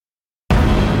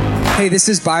Hey, this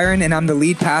is Byron, and I'm the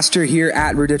lead pastor here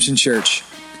at Redemption Church.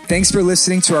 Thanks for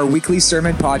listening to our weekly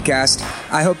sermon podcast.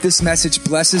 I hope this message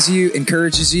blesses you,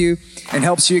 encourages you, and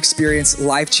helps you experience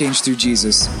life change through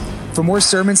Jesus. For more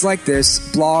sermons like this,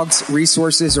 blogs,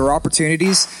 resources, or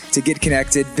opportunities to get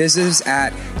connected, visit us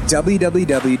at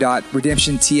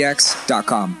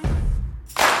www.redemptiontx.com.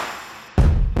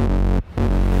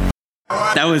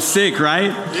 That was sick, right?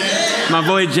 Yeah. My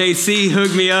boy JC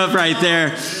hooked me up right there.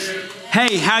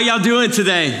 Hey, how y'all doing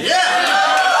today?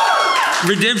 Yeah.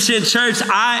 Redemption Church,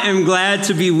 I am glad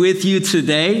to be with you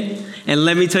today. And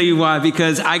let me tell you why,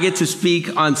 because I get to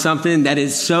speak on something that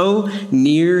is so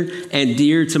near and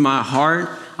dear to my heart.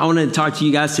 I want to talk to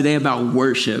you guys today about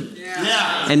worship.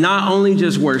 Yeah. And not only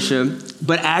just worship,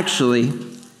 but actually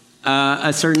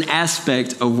a certain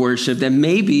aspect of worship that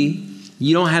maybe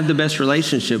you don't have the best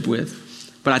relationship with.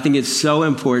 But I think it's so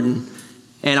important.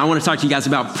 And I want to talk to you guys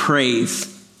about praise.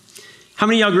 How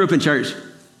many of y'all grew up in church?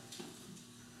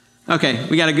 Okay,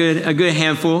 we got a good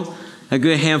handful.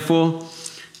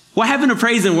 What happened to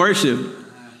praise and worship?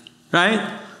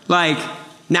 Right? Like,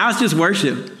 now it's just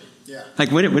worship. Yeah.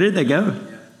 Like, where did they go? Yeah.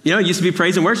 You know, it used to be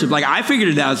praise and worship. Like, I figured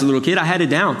it out as a little kid. I had it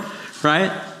down,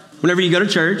 right? Whenever you go to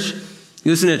church,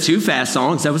 you listen to 2 fast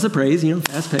songs. That was the praise,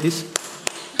 fast pace.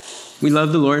 We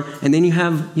love the Lord. And then you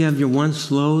have your one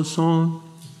slow song,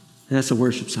 and that's a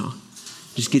worship song.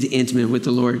 Just get intimate with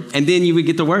the Lord. And then you would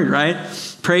get the word, right?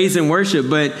 Praise and worship.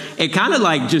 But it kind of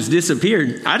like just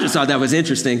disappeared. I just thought that was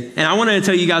interesting. And I wanted to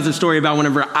tell you guys a story about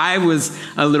whenever I was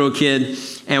a little kid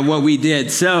and what we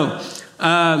did. So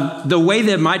the way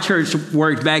that my church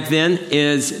worked back then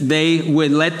is they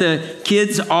would let the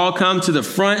kids all come to the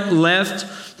front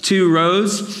left 2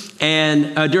 rows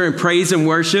and during praise and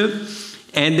worship.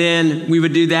 And then we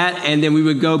would do that, and then we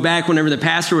would go back whenever the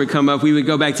pastor would come up. We would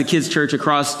go back to kids' church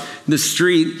across the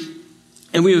street,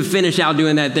 and we would finish out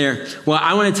doing that there. Well,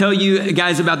 I want to tell you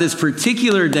guys about this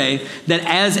particular day that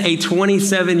as a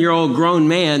 27-year-old grown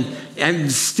man, I'm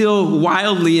still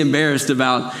wildly embarrassed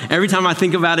about. Every time I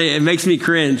think about it, it makes me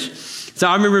cringe. So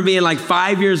I remember being like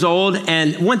 5 years old,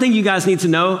 and one thing you guys need to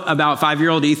know about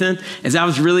 5-year-old Ethan is I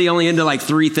was really only into like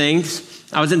 3 things.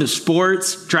 I was into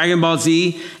sports, Dragon Ball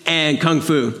Z, and Kung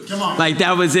Fu. Come on. Like,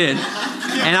 that was it.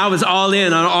 And I was all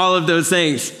in on all of those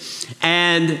things.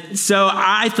 And so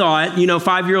I thought,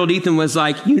 5-year-old Ethan was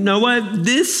like, you know what?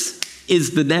 This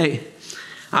is the day.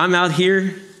 I'm out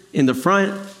here in the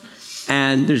front,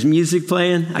 and there's music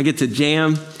playing. I get to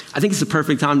jam. I think it's the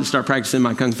perfect time to start practicing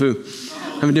my Kung Fu.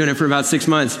 I've been doing it for about 6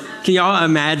 months. Can y'all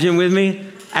imagine with me?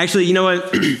 Actually, you know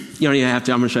what? You don't even have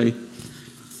to. I'm going to show you.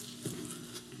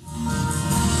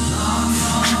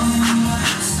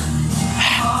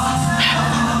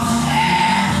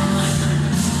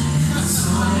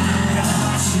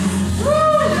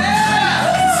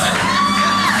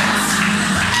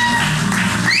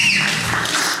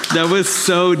 That was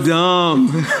so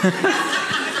dumb.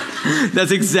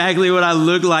 That's exactly what I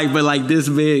look like, but like this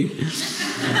big.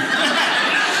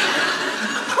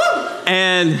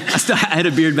 And I had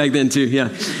a beard back then too, yeah.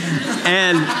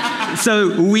 And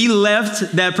so we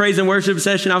left that praise and worship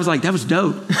session. I was like, that was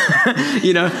dope.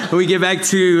 We get back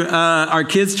to our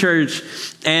kids' church,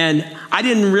 and I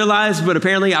didn't realize, but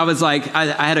apparently I was like,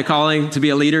 I had a calling to be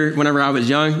a leader whenever I was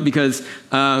young, because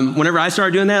whenever I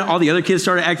started doing that, all the other kids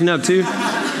started acting up too.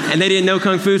 And they didn't know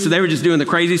Kung Fu, so they were just doing the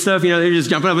crazy stuff. They were just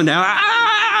jumping up and down,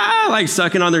 like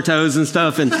sucking on their toes and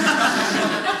stuff. And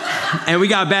we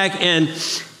got back, and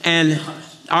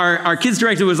our kids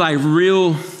director was like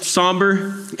real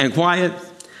somber and quiet.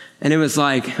 And it was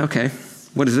like, okay,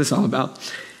 what is this all about?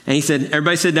 And he said,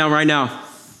 everybody sit down right now.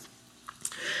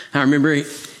 I remember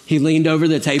he leaned over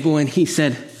the table and he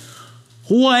said,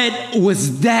 what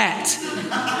was that?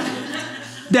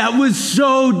 That was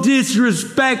so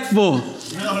disrespectful.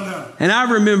 No. And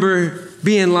I remember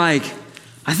being like,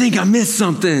 I think I missed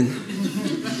something.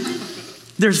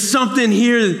 There's something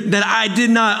here that I did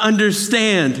not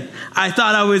understand. I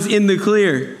thought I was in the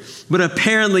clear, but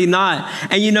apparently not.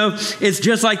 And it's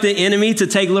just like the enemy to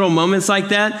take little moments like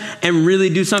that and really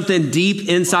do something deep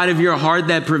inside of your heart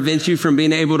that prevents you from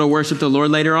being able to worship the Lord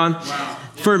later on. Wow.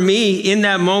 For me, in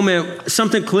that moment,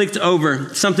 something clicked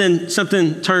over, something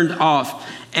turned off.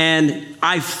 And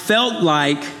I felt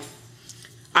like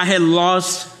I had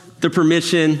lost the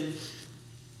permission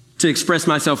to express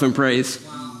myself in praise.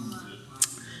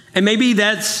 And maybe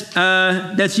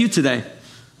that's you today.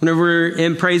 Whenever we're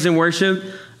in praise and worship,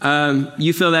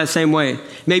 you feel that same way.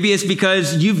 Maybe it's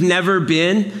because you've never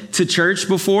been to church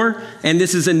before, and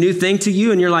this is a new thing to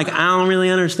you, and you're like, I don't really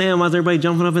understand why is everybody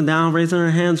jumping up and down, raising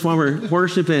their hands while we're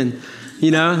worshiping.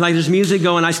 Like there's music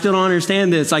going, I still don't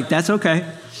understand this. Like, that's okay.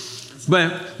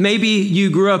 But maybe you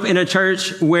grew up in a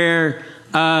church where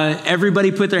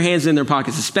everybody put their hands in their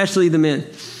pockets, especially the men.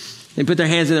 They put their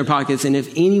hands in their pockets. And if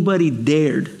anybody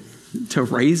dared to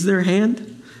raise their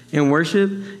hand in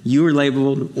worship, you were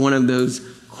labeled one of those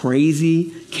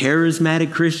crazy,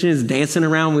 charismatic Christians dancing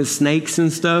around with snakes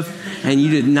and stuff. And you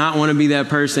did not want to be that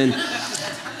person.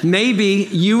 Maybe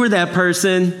you were that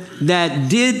person that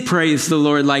did praise the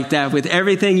Lord like that. With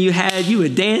everything you had, you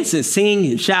would dance and sing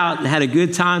and shout and had a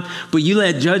good time. But you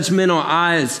let judgmental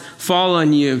eyes fall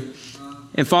on you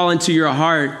and fall into your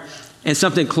heart, and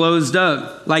something closed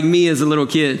up, like me as a little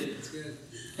kid.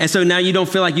 And so now you don't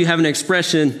feel like you have an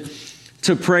expression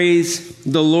to praise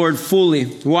the Lord fully.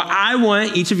 Well, I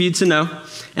want each of you to know,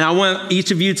 and I want each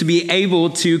of you to be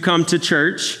able to come to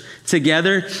church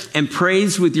together and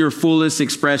praise with your fullest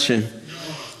expression,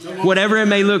 whatever it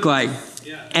may look like.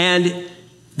 And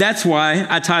that's why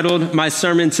I titled my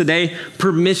sermon today,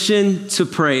 Permission to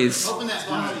Praise.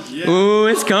 Oh,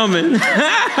 it's coming.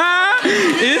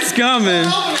 It's coming.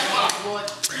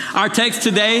 Our text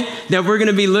today that we're going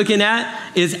to be looking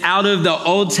at is out of the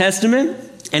Old Testament.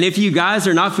 And if you guys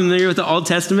are not familiar with the Old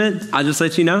Testament, I'll just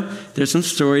let you know, there's some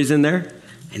stories in there,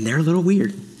 and they're a little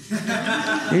weird.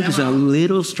 They're just a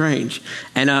little strange.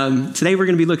 And today we're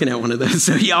going to be looking at one of those.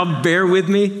 So y'all bear with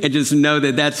me and just know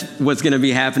that that's what's going to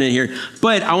be happening here.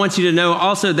 But I want you to know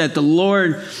also that the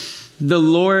Lord,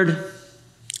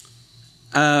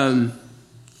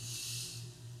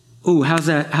 how's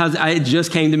that? It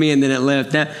just came to me and then it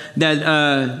left. That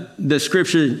the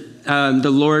scripture,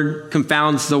 the Lord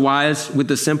confounds the wise with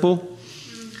the simple.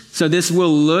 So this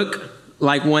will look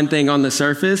like one thing on the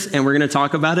surface, and we're going to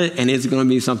talk about it, and it's going to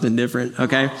be something different,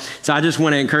 okay? So I just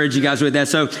want to encourage you guys with that.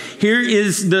 So here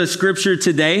is the scripture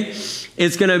today.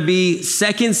 It's going to be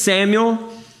 2 Samuel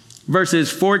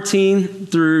verses 14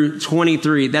 through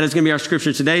 23. That is going to be our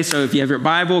scripture today. So if you have your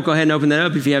Bible, go ahead and open that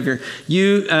up. If you have your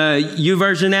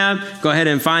YouVersion app, go ahead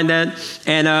and find that.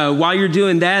 And while you're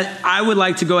doing that, I would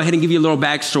like to go ahead and give you a little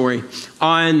backstory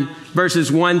on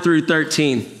verses 1 through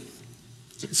 13.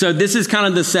 So this is kind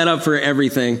of the setup for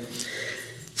everything.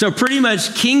 So pretty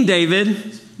much King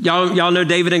David, y'all know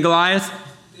David and Goliath?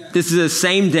 This is the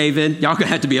same David. Y'all gonna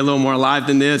have to be a little more alive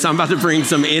than this. I'm about to bring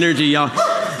some energy, y'all.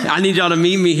 I need y'all to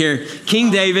meet me here.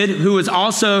 King David, who was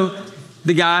also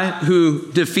the guy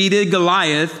who defeated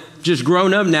Goliath, just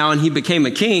grown up now, and he became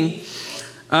a king.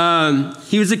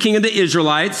 He was the king of the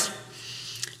Israelites,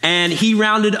 and he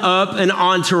rounded up an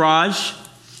entourage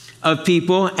of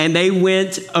people, and they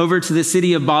went over to the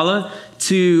city of Bala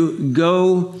to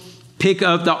go pick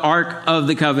up the Ark of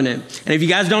the Covenant. And if you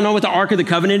guys don't know what the Ark of the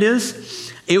Covenant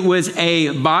is, it was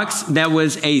a box that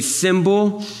was a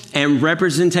symbol and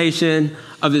representation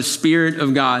of the Spirit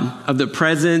of God, of the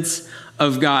presence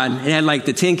of God. It had like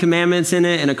the 10 Commandments in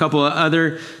it and a couple of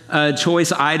other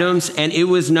choice items, and it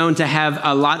was known to have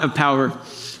a lot of power.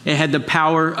 It had the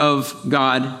power of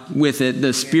God with it,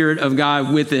 the Spirit of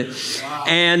God with it. Wow.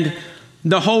 And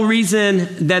the whole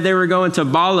reason that they were going to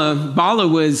Bala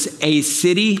was a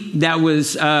city that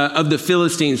was of the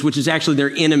Philistines, which is actually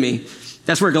their enemy.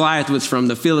 That's where Goliath was from,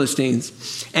 the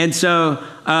Philistines. And so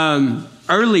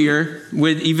earlier,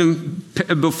 even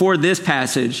before this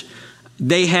passage,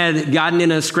 they had gotten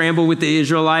in a scramble with the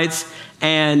Israelites,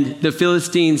 and the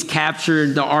Philistines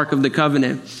captured the Ark of the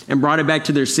Covenant and brought it back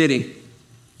to their city.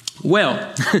 Well,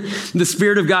 the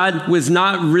Spirit of God was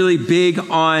not really big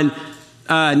on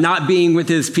not being with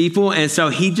his people. And so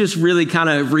he just really kind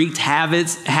of wreaked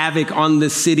havoc on the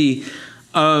city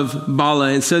of Bala.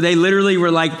 And so they literally were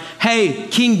like, hey,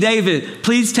 King David,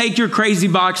 please take your crazy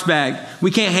box back. We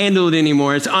can't handle it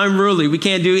anymore. It's unruly. We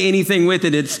can't do anything with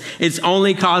it. It's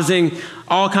only causing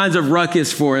all kinds of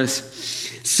ruckus for us.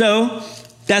 So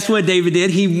that's what David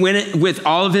did. He went with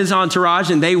all of his entourage,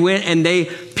 and they went and they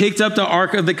picked up the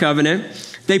Ark of the Covenant.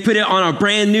 They put it on a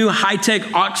brand new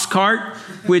high-tech ox cart,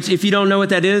 which if you don't know what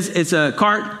that is, it's a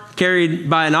cart carried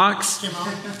by an ox.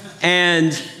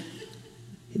 And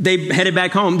they headed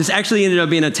back home. This actually ended up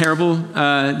being a terrible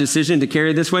decision to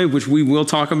carry it this way, which we will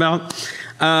talk about.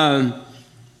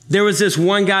 There was this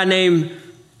one guy named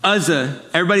Uzzah.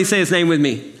 Everybody say his name with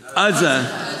me.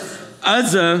 Uzzah.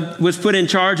 Uzzah was put in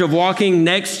charge of walking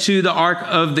next to the Ark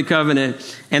of the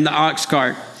Covenant and the ox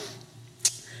cart.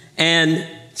 And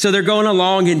so they're going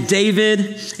along, and David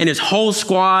and his whole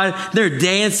squad, they're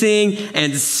dancing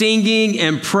and singing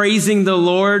and praising the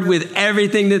Lord with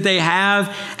everything that they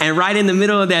have. And right in the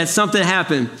middle of that, something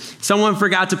happened. Someone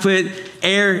forgot to put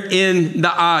air in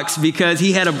the ox because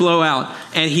he had a blowout,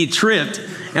 and he tripped.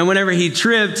 And whenever he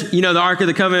tripped, the Ark of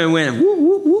the Covenant went woo,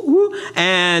 woo, woo, woo.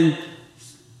 And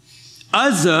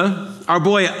Uzzah, our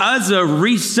boy Uzzah,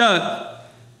 reached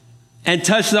up and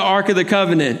touch the Ark of the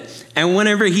Covenant. And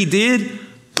whenever he did,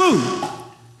 boom,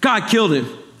 God killed him.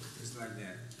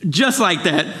 Just like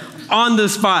that. On the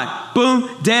spot. Boom,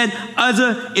 dead.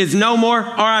 Uzzah is no more.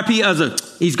 R.I.P. Uzzah.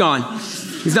 He's gone.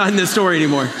 He's not in this story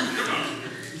anymore.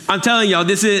 I'm telling y'all,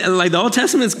 this is like the Old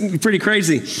Testament's pretty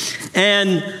crazy.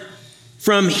 And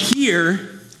from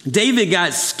here, David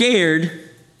got scared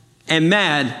and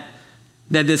mad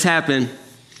that this happened.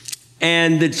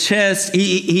 And the chest,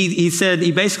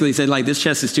 he basically said, like, this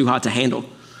chest is too hot to handle.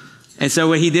 And so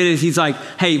what he did is he's like,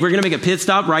 hey, we're going to make a pit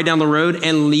stop right down the road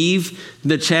and leave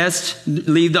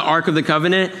the Ark of the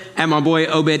Covenant at my boy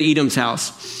Obed-Edom's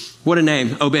house. What a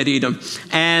name, Obed-Edom.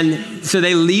 And so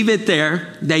they leave it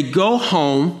there. They go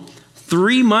home.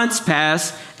 3 months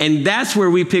pass, and that's where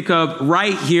we pick up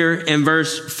right here in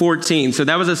verse 14. So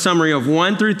that was a summary of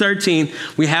 1 through 13.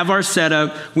 We have our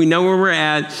setup. We know where we're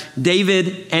at.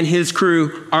 David and his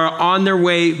crew are on their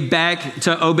way back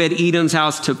to Obed-Edom's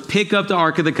house to pick up the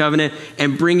Ark of the Covenant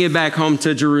and bring it back home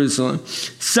to Jerusalem.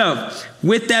 So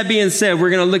with that being said, we're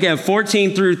going to look at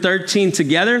 14 through 13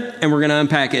 together, and we're going to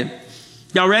unpack it.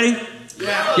 Y'all ready?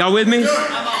 Yeah. Y'all with me?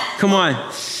 Come on.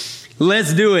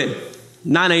 Let's do it.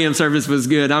 9 a.m. service was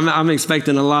good. I'm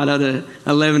expecting a lot out of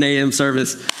 11 a.m.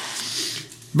 service.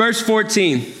 Verse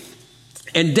 14.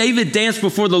 And David danced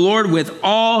before the Lord with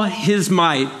all his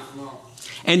might.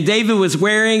 And David was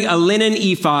wearing a linen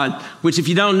ephod, which if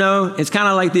you don't know, it's kind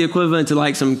of like the equivalent to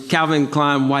like some Calvin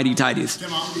Klein whitey tighties.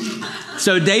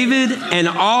 So David and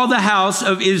all the house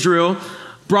of Israel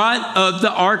brought up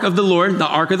the ark of the Lord, the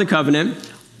Ark of the Covenant,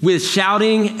 with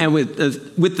shouting and with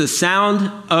the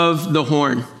sound of the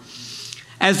horn.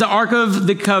 As the Ark of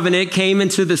the Covenant came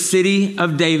into the city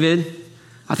of David,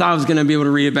 I thought I was going to be able to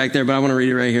read it back there, but I want to read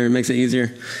it right here. It makes it easier.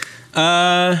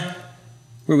 Where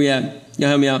we at? Y'all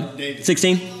help me out.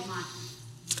 16.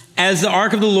 As the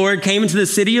Ark of the Lord came into the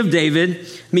city of David,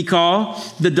 Michal,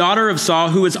 the daughter of Saul,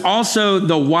 who was also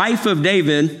the wife of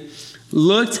David,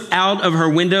 looked out of her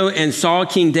window and saw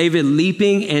King David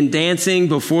leaping and dancing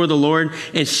before the Lord,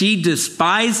 and she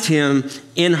despised him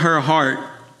in her heart.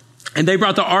 And they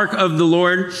brought the ark of the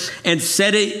Lord and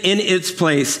set it in its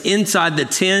place inside the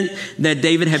tent that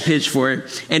David had pitched for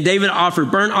it. And David offered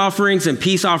burnt offerings and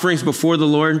peace offerings before the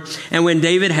Lord. And when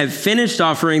David had finished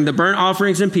offering the burnt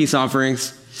offerings and peace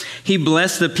offerings, he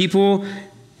blessed the people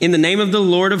in the name of the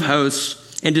Lord of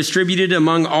hosts and distributed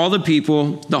among all the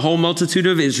people, the whole multitude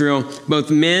of Israel, both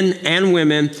men and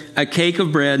women, a cake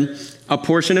of bread, a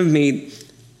portion of meat,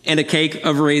 and a cake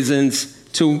of raisins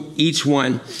to each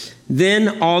one.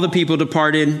 Then all the people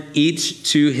departed,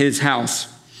 each to his house.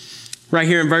 Right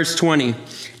here in verse 20.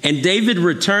 And David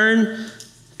returned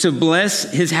to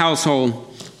bless his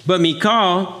household. But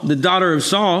Michal, the daughter of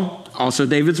Saul, also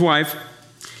David's wife,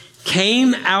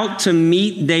 came out to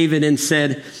meet David and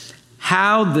said,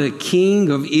 how the king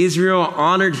of Israel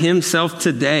honored himself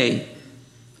today,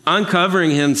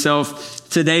 uncovering himself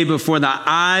today before the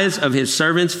eyes of his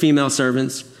servants, female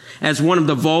servants, as one of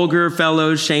the vulgar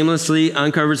fellows shamelessly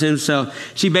uncovers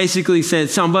himself. She basically said,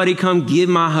 somebody come get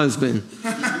my husband.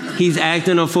 He's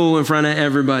acting a fool in front of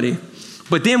everybody.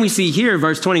 But then we see here,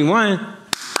 verse 21,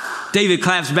 David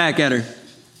claps back at her.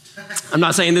 I'm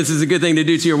not saying this is a good thing to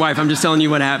do to your wife. I'm just telling you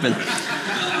what happened.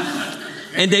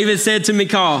 And David said to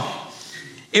Michal,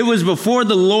 it was before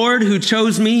the Lord who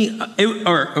chose me,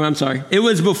 it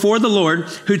was before the Lord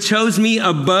who chose me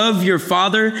above your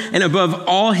father and above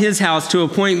all his house to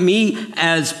appoint me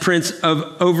as prince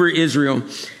over Israel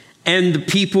and the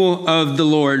people of the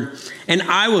Lord. And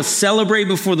I will celebrate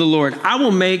before the Lord. I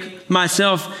will make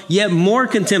myself yet more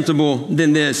contemptible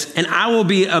than this, and I will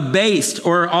be abased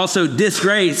or also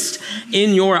disgraced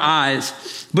in your eyes.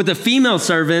 But the female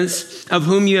servants of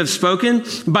whom you have spoken,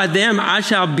 by them I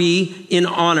shall be in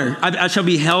honor. I shall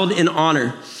be held in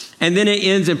honor. And then it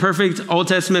ends in perfect Old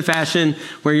Testament fashion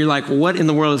where you're like, what in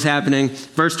the world is happening?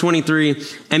 Verse 23,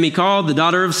 and Michal, the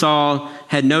daughter of Saul,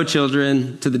 had no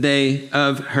children to the day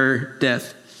of her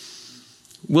death.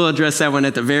 We'll address that one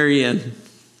at the very end.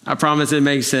 I promise it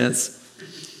makes sense.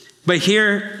 But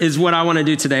here is what I want to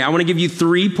do today. I want to give you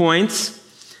 3 points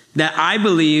that I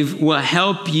believe will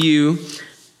help you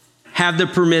have the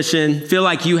permission, feel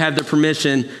like you have the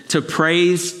permission to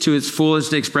praise to its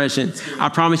fullest expression. I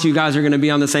promise you guys are going to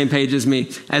be on the same page as me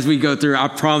as we go through. I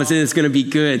promise it's going to be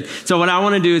good. So what I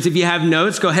want to do is if you have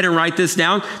notes, go ahead and write this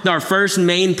down. Our first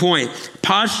main point,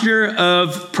 posture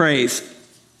of praise.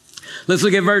 Let's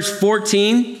look at verse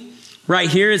 14. Right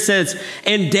here it says,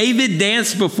 and David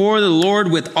danced before the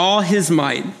Lord with all his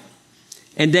might.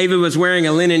 and David was wearing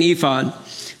a linen ephod.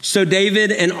 So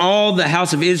David and all the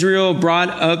house of Israel brought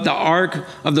up the ark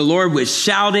of the Lord with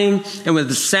shouting and with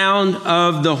the sound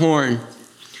of the horn.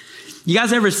 You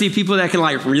guys ever see people that can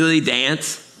like really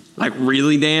dance? Like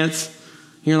really dance?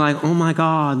 You're like, oh my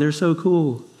God, they're so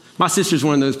cool. My sister's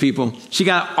one of those people. She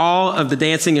got all of the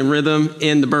dancing and rhythm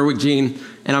in the Berwick gene,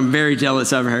 and I'm very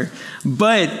jealous of her.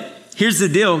 But here's the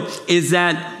deal, is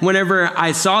that whenever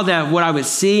I saw that, what I was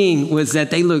seeing was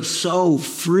that they looked so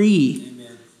free.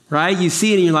 Amen. Right? You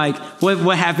see it and you're like,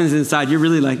 what happens inside? You're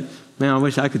really like, man, I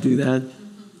wish I could do that.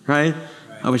 Right?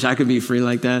 I wish I could be free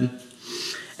like that.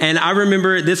 And I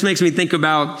remember, this makes me think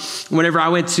about whenever I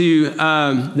went to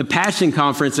the Passion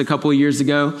Conference a couple of years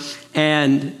ago.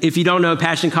 And if you don't know,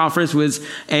 Passion Conference was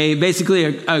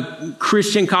basically a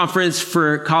Christian conference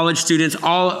for college students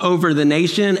all over the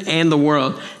nation and the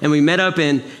world. And we met up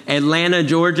in Atlanta,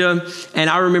 Georgia. And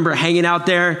I remember hanging out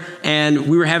there, and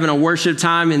we were having a worship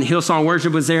time, and Hillsong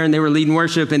Worship was there, and they were leading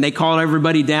worship, and they called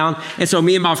everybody down. And so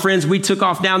me and my friends, we took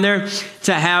off down there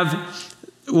to have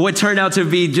what turned out to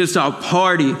be just a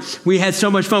party. We had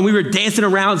so much fun. We were dancing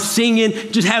around, singing,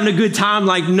 just having a good time,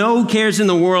 like no cares in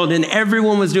the world. And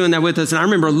everyone was doing that with us. And I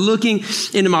remember looking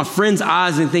into my friends'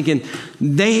 eyes and thinking,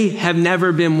 they have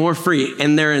never been more free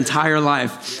in their entire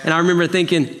life. And I remember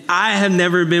thinking, I have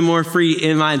never been more free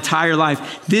in my entire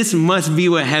life. This must be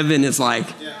what heaven is like.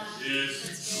 Yeah.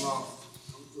 Yes.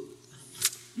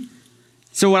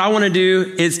 So what I want to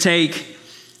do is take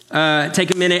a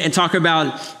minute and talk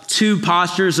about two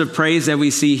postures of praise that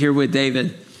we see here with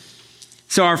David.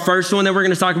 So our first one that we're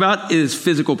going to talk about is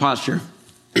physical posture.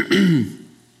 Do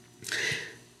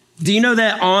you know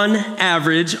that on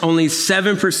average, only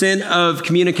 7% of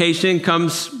communication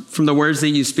comes from the words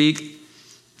that you speak?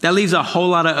 That leaves a whole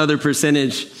lot of other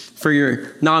percentage for your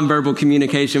nonverbal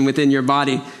communication within your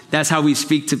body. That's how we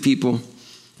speak to people.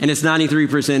 And it's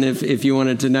 93% if you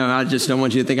wanted to know. I just don't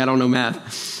want you to think I don't know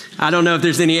math. I don't know if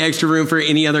there's any extra room for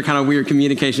any other kind of weird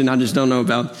communication I just don't know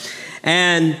about.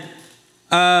 And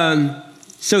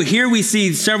so here we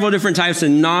see several different types of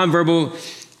nonverbal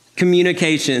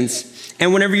communications.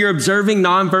 And whenever you're observing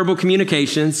nonverbal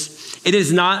communications, it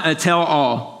is not a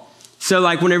tell-all. So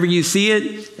like whenever you see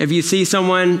it, if you see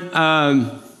someone,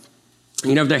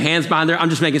 with their hands behind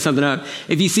I'm just making something up.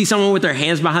 If you see someone with their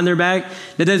hands behind their back,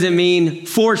 that doesn't mean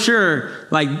for sure,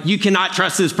 like you cannot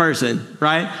trust this person,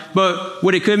 right? But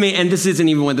what it could mean, and this isn't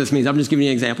even what this means, I'm just giving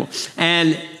you an example.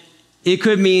 And it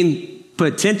could mean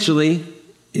potentially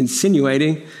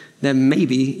insinuating that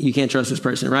maybe you can't trust this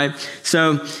person, right?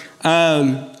 So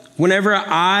whenever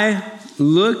I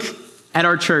look at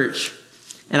our church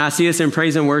and I see us in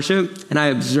praise and worship and I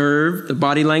observe the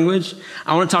body language,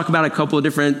 I want to talk about a couple of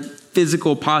different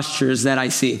physical postures that I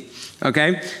see,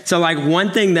 okay? So like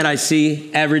one thing that I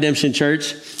see at Redemption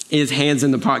Church is hands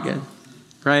in the pocket,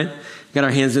 right? Got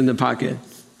our hands in the pocket.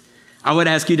 I would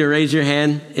ask you to raise your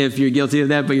hand if you're guilty of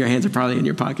that, but your hands are probably in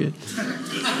your pocket.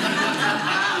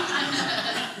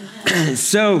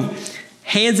 So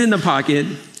hands in the pocket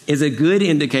is a good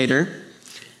indicator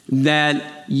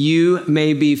that you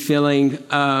may be feeling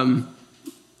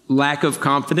lack of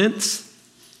confidence,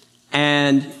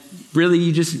 and really,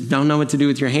 you just don't know what to do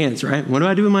with your hands, right? What do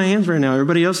I do with my hands right now?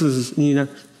 Everybody else is,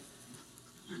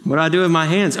 what do I do with my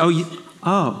hands?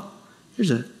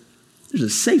 There's a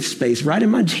safe space right in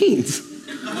my jeans.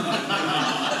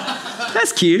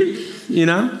 That's cute,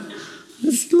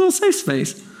 It's a little safe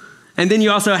space. And then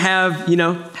you also have,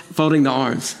 folding the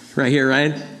arms right here,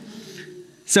 right?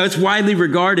 So it's widely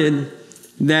regarded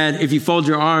that if you fold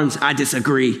your arms, I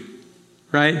disagree,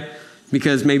 right?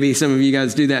 Because maybe some of you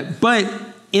guys do that. But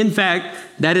in fact,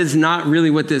 that is not really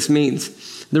what this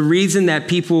means. The reason that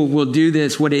people will do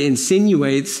this, what it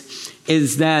insinuates,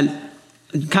 is that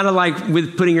kind of like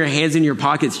with putting your hands in your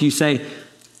pockets, you say,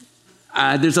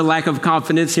 there's a lack of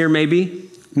confidence here maybe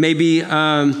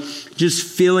just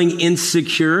feeling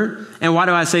insecure. And why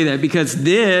do I say that? Because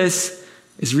this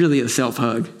is really a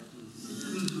self-hug.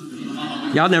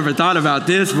 Y'all never thought about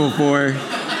this before,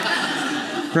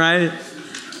 right?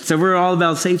 So we're all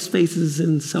about safe spaces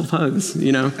and self-hugs,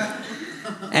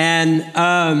 And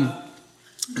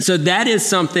so that is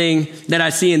something that I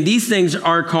see. And these things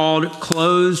are called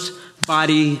closed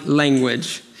body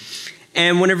language.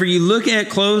 And whenever you look at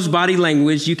closed body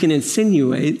language, you can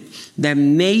insinuate that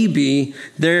maybe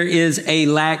there is a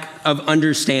lack of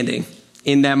understanding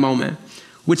in that moment,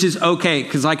 which is okay.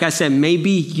 Because like I said, maybe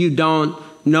you don't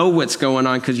know what's going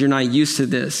on because you're not used to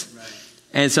this.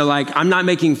 And so I'm not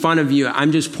making fun of you.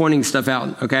 I'm just pointing stuff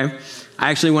out, okay?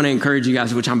 I actually want to encourage you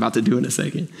guys, which I'm about to do in a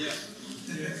second. Yeah.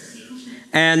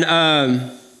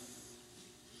 And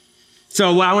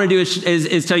So what I want to do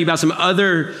is tell you about some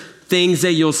other things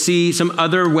that you'll see, some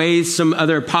other ways, some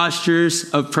other postures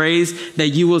of praise that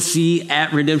you will see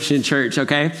at Redemption Church,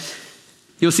 okay?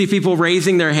 You'll see people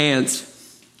raising their hands.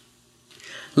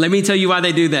 Let me tell you why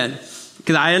they do that.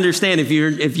 Because I understand if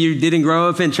you didn't grow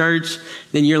up in church,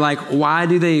 then you're like, I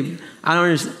don't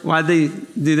understand why they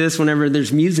do this whenever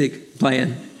there's music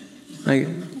playing. Like,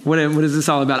 what is this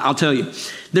all about? I'll tell you.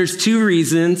 There's two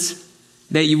reasons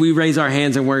that we raise our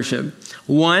hands in worship.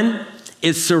 One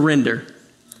is surrender,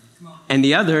 and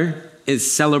the other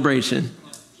is celebration.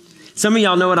 Some of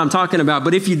y'all know what I'm talking about,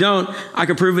 but if you don't, I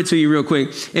can prove it to you real quick.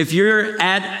 If you're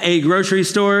at a grocery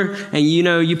store and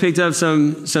you picked up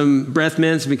some breath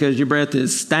mints because your breath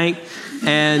is stank,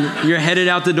 and you're headed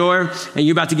out the door and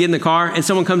you're about to get in the car, and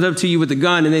someone comes up to you with a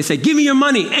gun and they say, "Give me your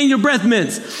money and your breath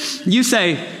mints." You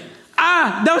say,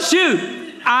 "Don't shoot.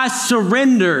 I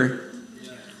surrender.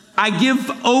 I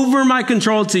give over my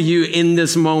control to you in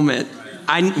this moment.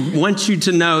 I want you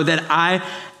to know that I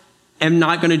am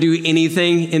not going to do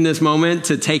anything in this moment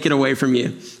to take it away from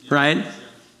you," right?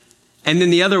 And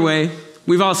then the other way,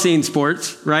 we've all seen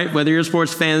sports, right? Whether you're a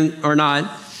sports fan or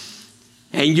not,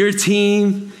 and your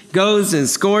team goes and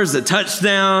scores a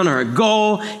touchdown or a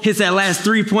goal, hits that last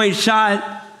 3-point shot,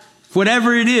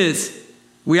 whatever it is,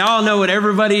 we all know what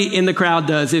everybody in the crowd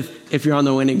does if you're on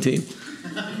the winning team.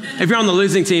 If you're on the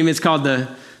losing team, it's called the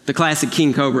classic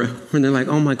King Cobra, when they're like,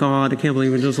 "Oh my God, I can't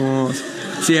believe we just lost."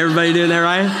 See everybody doing that,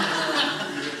 right?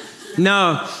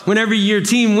 No, whenever your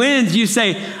team wins, you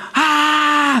say,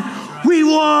 "We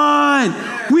won!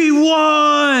 We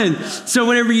won!" So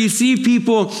whenever you see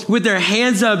people with their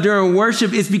hands up during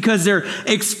worship, it's because they're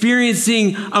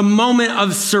experiencing a moment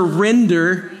of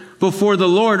surrender before the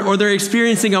Lord, or they're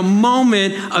experiencing a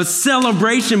moment of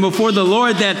celebration before the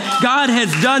Lord that God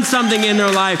has done something in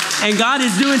their life, and God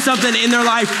is doing something in their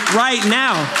life right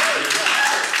now.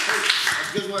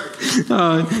 Good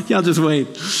work. Y'all just wait.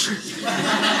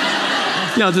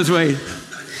 Y'all just wait.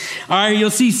 All right,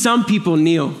 you'll see some people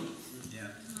kneel.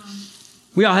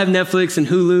 We all have Netflix and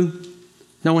Hulu.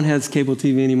 No one has cable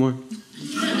TV anymore.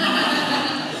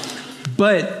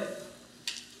 But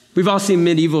we've all seen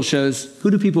medieval shows.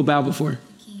 Who do people bow before?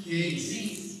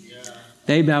 Kings.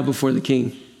 They bow before the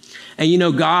king.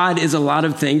 And God is a lot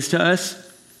of things to us.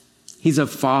 He's a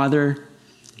father.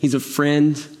 He's a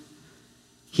friend.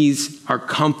 He's our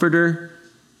comforter.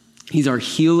 He's our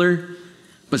healer.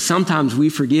 But sometimes we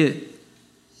forget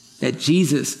that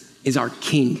Jesus is our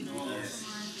king.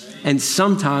 And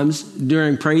sometimes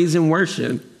during praise and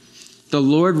worship, the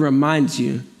Lord reminds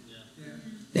you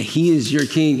that he is your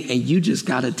king, and you just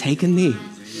got to take a knee.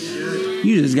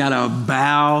 You just got to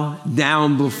bow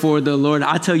down before the Lord.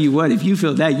 I tell you what, if you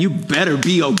feel that, you better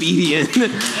be obedient.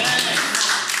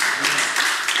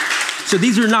 So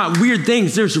these are not weird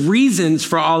things. There's reasons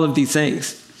for all of these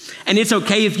things. And it's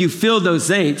okay if you feel those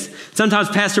things. Sometimes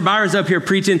Pastor Byron's up here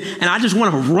preaching, and I just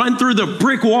want to run through the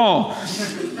brick wall.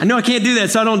 I know I can't do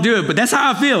that, so I don't do it, but that's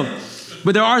how I feel.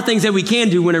 But there are things that we can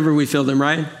do whenever we feel them,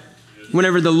 right?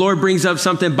 Whenever the Lord brings up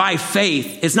something by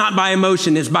faith. It's not by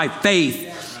emotion, it's by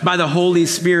faith, by the Holy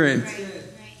Spirit.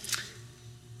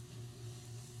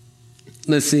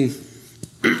 Let's see.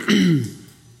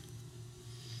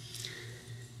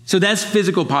 So that's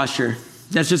physical posture.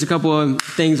 That's just a couple of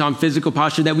things on physical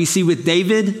posture that we see with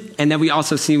David and that we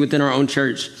also see within our own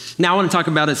church. Now I want to talk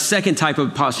about a second type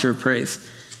of posture of praise.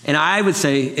 And I would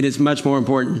say it is much more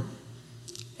important.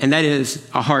 And that is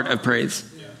a heart of praise.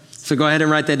 So go ahead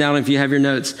and write that down if you have your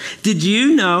notes. Did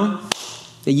you know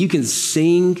that you can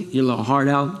sing your little heart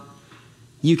out?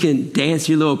 You can dance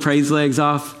your little praise legs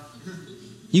off.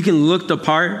 You can look the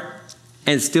part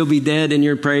and still be dead in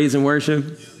your praise and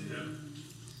worship.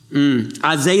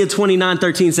 Isaiah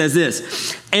 29:13 says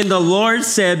this, "And the Lord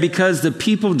said, because the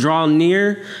people draw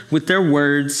near with their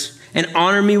words and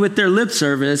honor me with their lip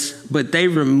service, but they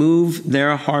remove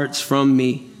their hearts from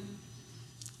me."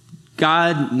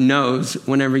 God knows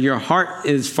whenever your heart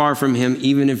is far from him,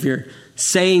 even if you're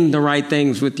saying the right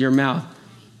things with your mouth.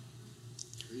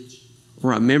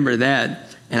 Remember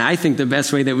that. And I think the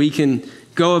best way that we can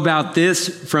go about this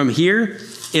from here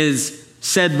is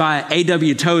said by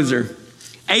A.W. Tozer.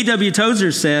 A.W.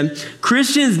 Tozer said,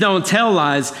 "Christians don't tell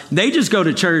lies. They just go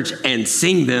to church and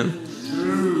sing them."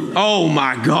 Oh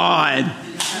my God.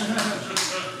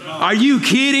 Are you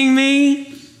kidding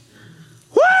me?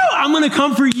 Woo! I'm going to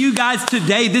come for you guys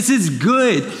today. This is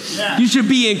good. You should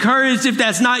be encouraged if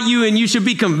that's not you, and you should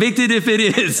be convicted if it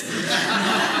is.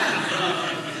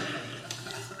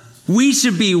 We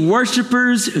should be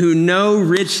worshipers who know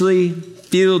richly,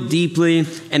 feel deeply,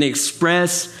 and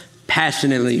express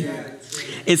passionately.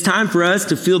 it's time for us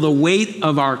to feel the weight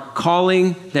of our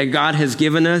calling that God has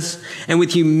given us, and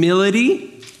with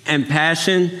humility and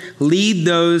passion, lead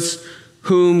those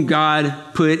whom God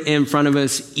put in front of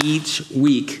us each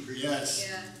week. Yes.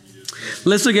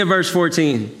 Let's look at verse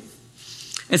 14.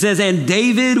 It says, and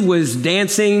David was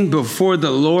dancing before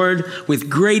the Lord with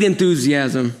great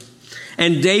enthusiasm.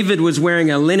 And David was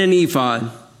wearing a linen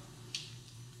ephod,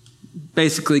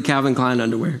 basically Calvin Klein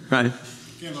underwear, right?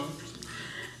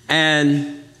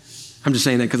 And I'm just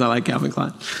saying that because I like Calvin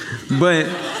Klein. But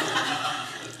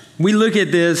we look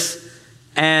at this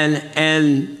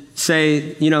and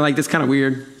say, like, that's kind of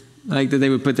weird, like that they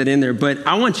would put that in there. But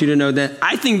I want you to know that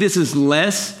I think this is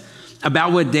less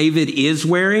about what David is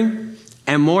wearing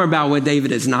and more about what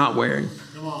David is not wearing.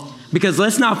 Because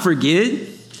let's not forget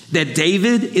that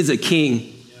David is a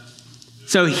king.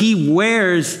 So he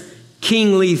wears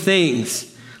kingly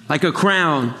things like a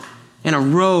crown and a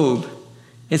robe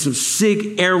and some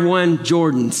sick Air One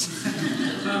Jordans.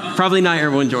 Probably not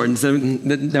Air One Jordans.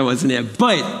 That wasn't it.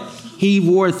 But he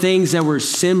wore things that were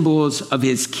symbols of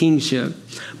his kingship.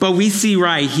 But we see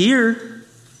right here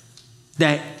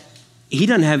that he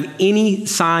doesn't have any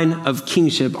sign of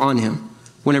kingship on him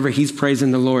whenever he's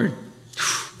praising the Lord.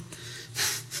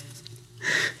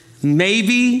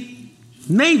 Maybe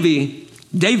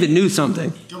David knew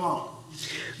something. Come on.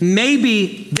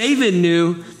 Maybe David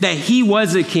knew that he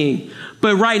was a king.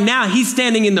 But right now he's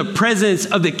standing in the presence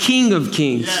of the King of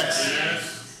Kings.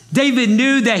 Yes. David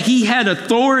knew that he had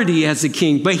authority as a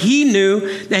king, but he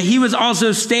knew that he was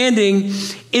also standing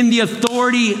in the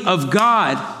authority of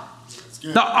God,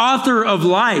 the author of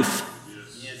life.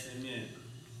 Yes, amen.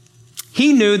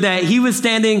 He knew that he was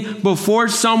standing before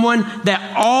someone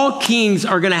that all kings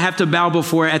are going to have to bow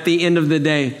before at the end of the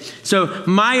day. So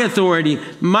my authority,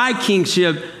 my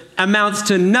kingship amounts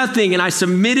to nothing, and I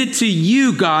submit it to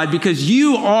you, God, because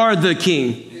you are the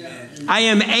king. I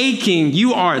am a king.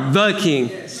 You are the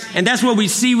king. And that's what we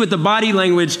see with the body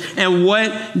language and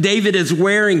what David is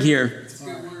wearing here.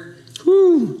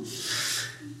 Whew.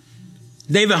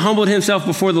 David humbled himself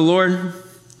before the Lord,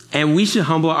 and we should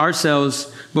humble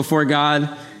ourselves before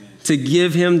God to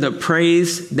give him the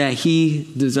praise that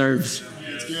he deserves.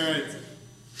 That's good.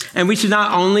 And we should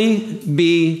not only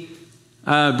be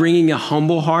bringing a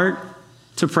humble heart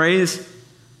to praise,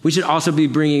 we should also be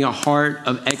bringing a heart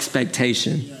of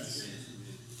expectation. Yes.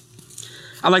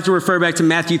 I like to refer back to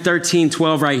Matthew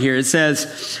 13:12 right here. It says,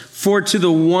 for to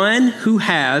the one who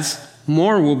has,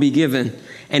 more will be given,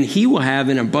 and he will have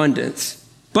in abundance.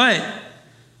 But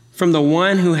from the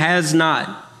one who has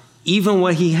not, even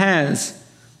what he has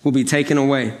will be taken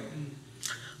away.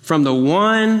 From the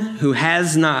one who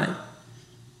has not,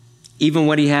 even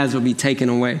what he has will be taken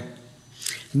away.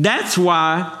 That's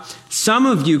why some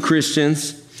of you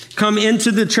Christians come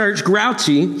into the church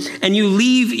grouchy and you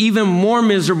leave even more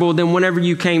miserable than whenever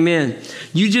you came in.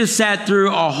 You just sat through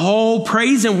a whole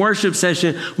praise and worship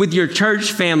session with your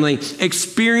church family,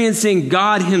 experiencing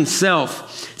God himself,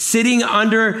 sitting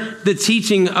under the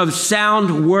teaching of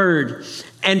sound word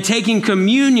and taking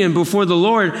communion before the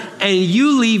Lord, and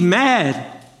you leave mad.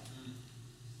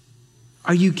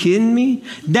 Are you kidding me?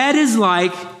 That is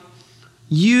like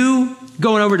you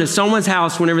going over to someone's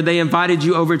house whenever they invited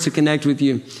you over to connect with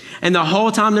you. And the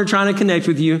whole time they're trying to connect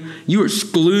with you, you are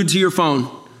glued to your phone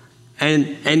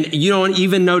and you don't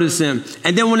even notice them.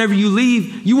 And then whenever you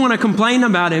leave, you want to complain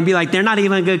about it and be like, they're not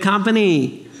even good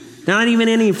company. They're not even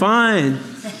any fun.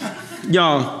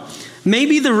 Y'all,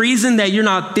 maybe the reason that you're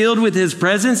not filled with his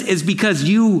presence is because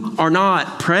you are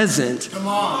not present. Come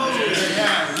on.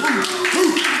 Yeah.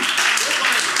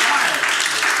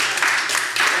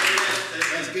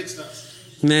 That's good stuff.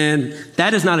 Man,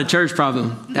 that is not a church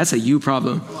problem. That's a you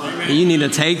problem. And you need to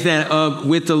take that up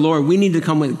with the Lord. We need to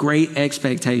come with great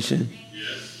expectation.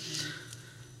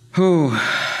 Oh,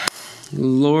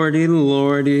 Lordy,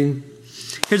 Lordy.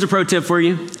 Here's a pro tip for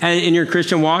you in your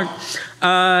Christian walk.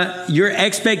 Your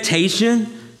expectation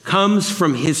comes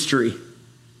from history.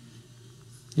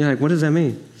 You're like, what does that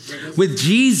mean? With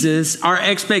Jesus, our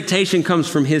expectation comes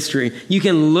from history. You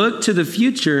can look to the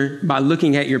future by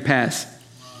looking at your past.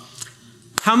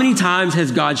 How many times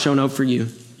has God shown up for you?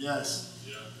 Yes.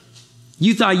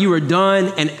 You thought you were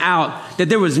done and out, that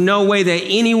there was no way that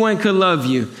anyone could love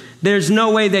you. There's no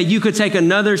way that you could take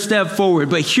another step forward.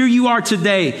 But here you are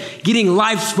today, getting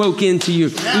life spoke into you.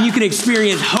 Yeah. And you can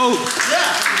experience hope.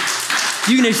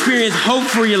 Yeah. You can experience hope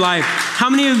for your life. How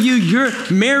many of you, your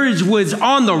marriage was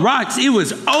on the rocks? It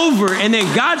was over, and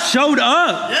then God showed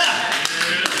up. Yeah.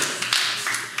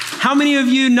 How many of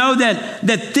you know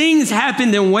that things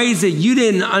happened in ways that you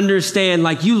didn't understand?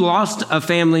 Like you lost a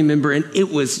family member and it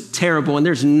was terrible and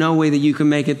there's no way that you can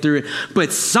make it through it.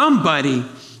 But somebody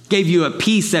gave you a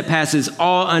peace that passes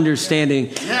all understanding.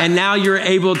 And now you're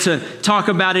able to talk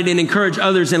about it and encourage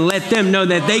others and let them know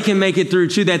that they can make it through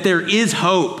too, that there is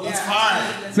hope.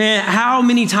 Man, how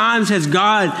many times has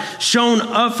God shown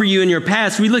up for you in your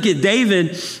past? We look at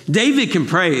David. David can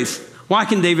praise. Why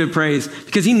can David praise?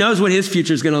 Because he knows what his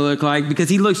future is going to look like, because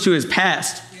he looks to his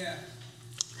past.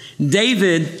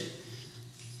 David,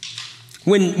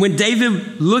 when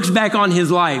David looks back on his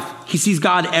life, he sees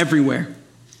God everywhere.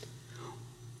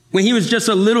 When he was just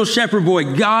a little shepherd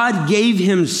boy, God gave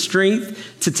him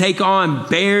strength to take on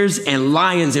bears and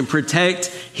lions and protect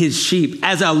his sheep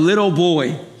as a little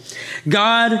boy.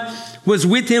 God was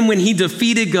with him when he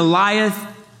defeated Goliath,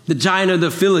 the giant of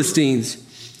the Philistines.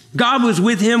 God was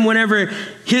with him whenever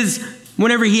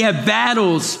he had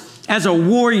battles as a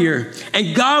warrior.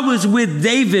 And God was with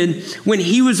David when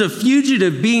he was a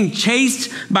fugitive being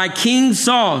chased by King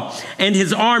Saul and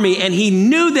his army. And he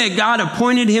knew that God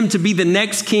appointed him to be the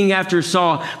next king after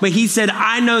Saul. But he said,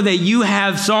 I know that you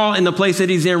have Saul in the place that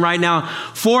he's in right now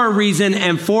for a reason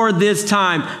and for this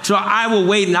time. So I will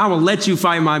wait and I will let you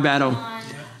fight my battle.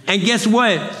 And guess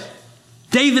what?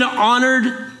 David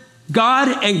honored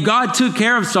God and God took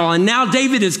care of Saul. And now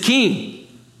David is king.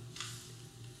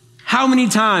 How many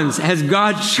times has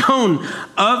God shown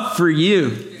up for you?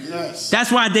 Yes.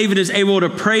 That's why David is able to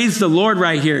praise the Lord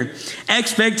right here.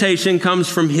 Expectation comes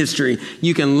from history.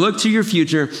 You can look to your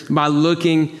future by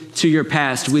looking to your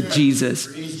past with Jesus.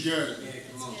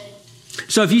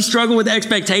 So if you struggle with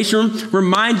expectation,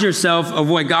 remind yourself of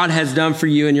what God has done for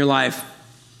you in your life.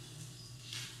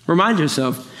 Remind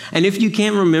yourself. And if you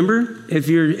can't remember, if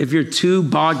you're too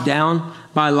bogged down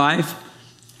by life,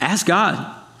 ask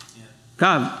God.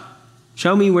 God,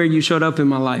 show me where you showed up in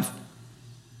my life.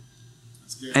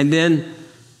 And then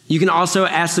you can also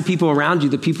ask the people around you,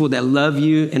 the people that love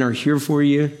you and are here for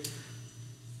you,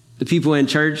 the people in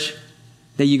church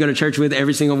that you go to church with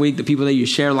every single week, the people that you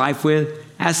share life with.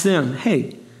 Ask them,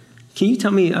 hey, can you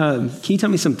tell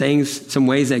me some things, some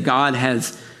ways that God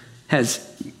has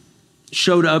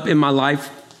showed up in my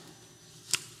life?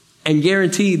 And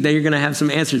guaranteed that you're going to have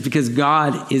some answers, because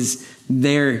God is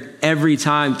there every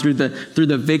time through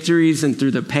the victories and through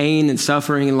the pain and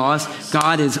suffering and loss.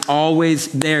 God is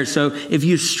always there. So if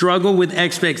you struggle with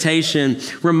expectation,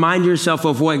 remind yourself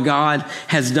of what God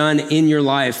has done in your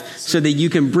life so that you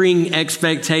can bring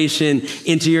expectation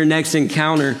into your next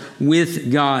encounter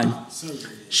with God.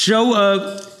 Show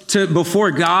up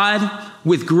before God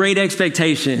with great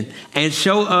expectation, and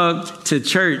show up to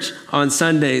church on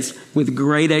Sundays with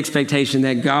great expectation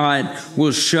that God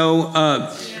will show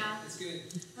up.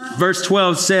 Verse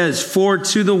 12 says, for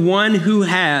to the one who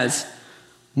has,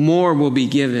 more will be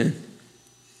given,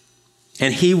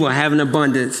 and he will have an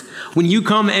abundance. When you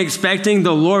come expecting,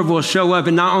 the Lord will show up,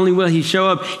 and not only will he show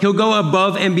up, he'll go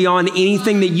above and beyond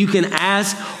anything that you can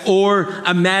ask or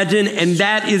imagine, and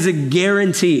that is a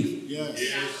guarantee.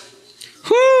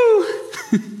 Whoo!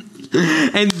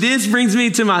 And this brings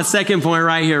me to my second point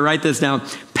right here. Write this down.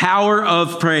 Power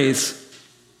of praise.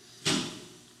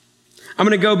 I'm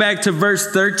going to go back to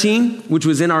verse 13, which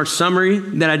was in our summary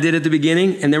that I did at the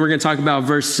beginning. And then we're going to talk about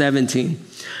verse 17.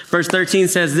 Verse 13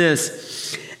 says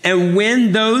this, and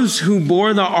when those who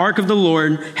bore the ark of the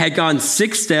Lord had gone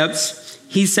 6 steps,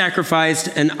 he sacrificed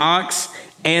an ox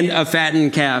and a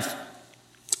fattened calf,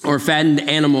 or fattened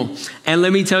animal. And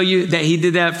let me tell you that he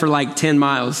did that for like 10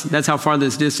 miles. That's how far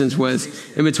this distance was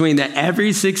in between that.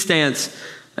 Every 6 steps,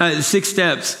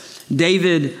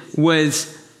 David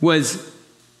was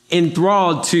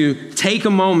enthralled to take a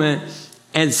moment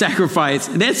and sacrifice.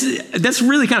 That's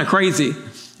really kind of crazy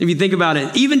if you think about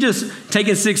it. Even just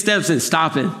taking 6 steps and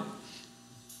stopping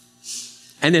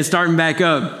and then starting back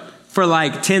up for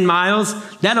like 10 miles,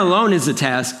 that alone is a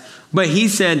task. But he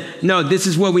said, no, this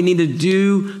is what we need to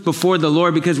do before the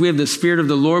Lord, because we have the Spirit of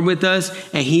the Lord with us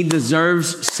and he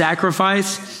deserves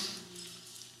sacrifice.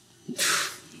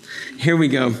 Here we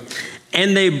go.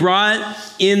 And they brought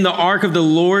in the ark of the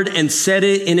Lord and set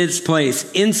it in its place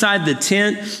inside the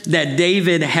tent that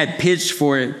David had pitched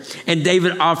for it. And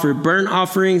David offered burnt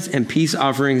offerings and peace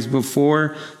offerings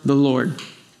before the Lord.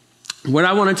 What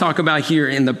I want to talk about here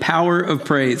in the power of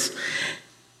praise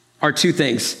are 2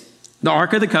 things. The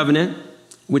Ark of the Covenant,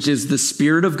 which is the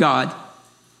Spirit of God,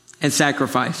 and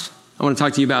sacrifice. I want to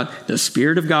talk to you about the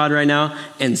Spirit of God right now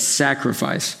and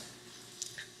sacrifice.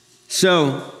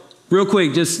 So, real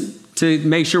quick, just to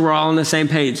make sure we're all on the same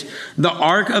page. The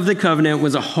Ark of the Covenant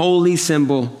was a holy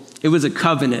symbol. It was a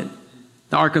covenant.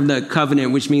 The Ark of the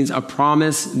Covenant, which means a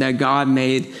promise that God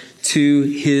made to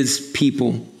his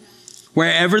people.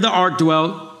 Wherever the ark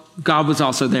dwelt, God was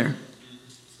also there.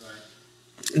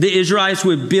 The Israelites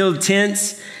would build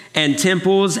tents and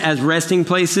temples as resting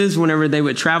places whenever they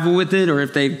would travel with it or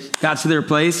if they got to their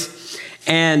place.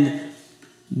 And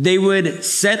they would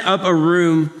set up a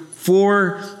room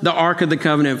for the Ark of the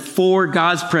Covenant, for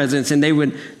God's presence, and they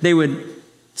would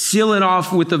seal it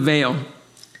off with a veil.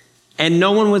 And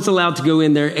no one was allowed to go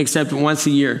in there except once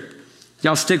a year.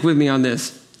 Y'all stick with me on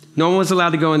this. No one was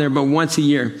allowed to go in there but once a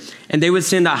year. And they would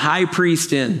send a high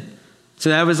priest in. So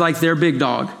that was like their big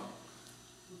dog.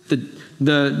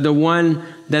 The one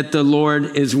that the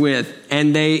Lord is with.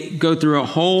 And they go through a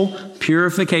whole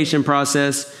purification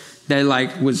process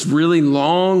that was really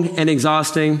long and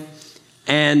exhausting.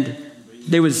 And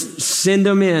they would send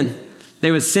them in.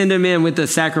 They would send him in with the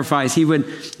sacrifice.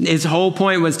 His whole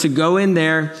point was to go in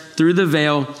there through the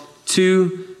veil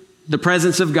to the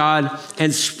presence of God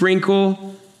and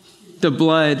sprinkle the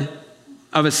blood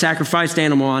of a sacrificed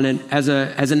animal on it as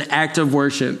an act of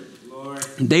worship. Lord.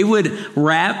 They would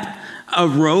wrap a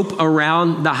rope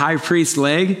around the high priest's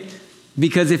leg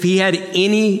because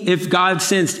if God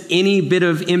sensed any bit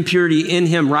of impurity in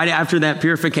him right after that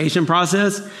purification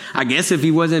process, I guess if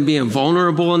he wasn't being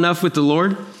vulnerable enough with the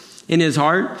Lord in his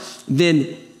heart,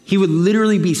 then he would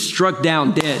literally be struck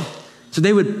down dead. So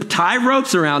they would tie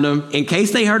ropes around him in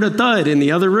case they heard a thud in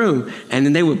the other room, and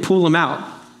then they would pull him out.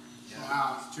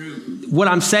 Wow, it's true. What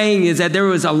I'm saying is that there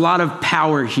was a lot of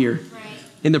power here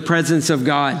in the presence of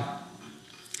God.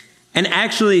 And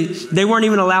actually, they weren't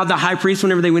even allowed, the high priest,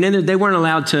 whenever they went in there, they weren't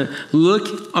allowed to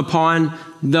look upon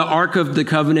the Ark of the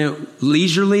Covenant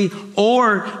leisurely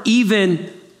or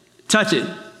even touch it.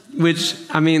 Which,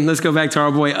 let's go back to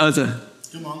our boy Uzzah.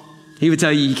 Come on. He would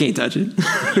tell you can't touch it.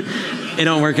 It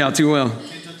don't work out too well.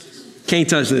 Can't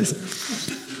touch this.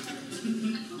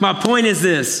 My point is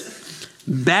this.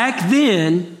 Back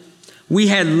then, we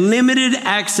had limited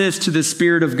access to the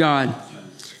Spirit of God.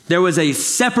 There was a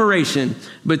separation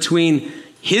between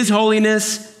his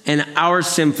holiness and our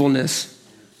sinfulness.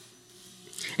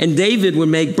 And David would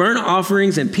make burnt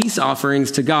offerings and peace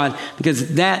offerings to God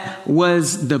because that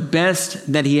was the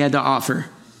best that he had to offer.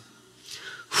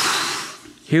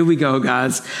 Here we go,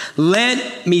 guys.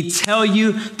 Let me tell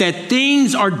you that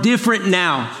things are different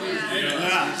now.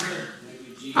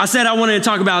 I said I wanted to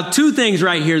talk about two things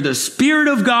right here. The Spirit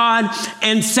of God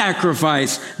and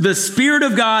sacrifice. The Spirit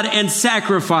of God and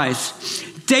sacrifice.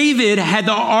 David had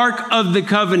the Ark of the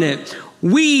Covenant.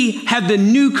 We have the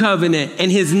new covenant,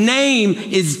 and his name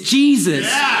is Jesus.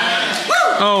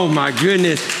 Oh my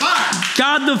goodness.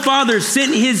 God the Father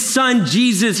sent his son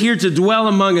Jesus here to dwell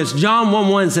among us. John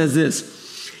 1:1 says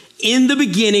this. In the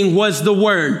beginning was the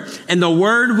Word, and the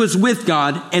Word was with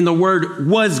God, and the Word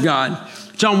was God.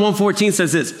 John 1:14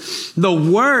 says this. The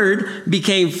Word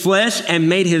became flesh and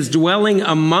made his dwelling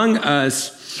among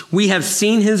us. We have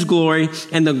seen his glory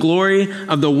and the glory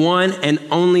of the one and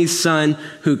only Son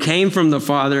who came from the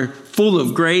Father, full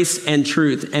of grace and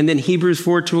truth. And then Hebrews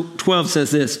 4:12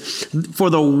 says this, for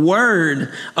the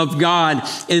word of God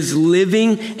is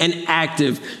living and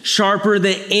active, sharper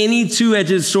than any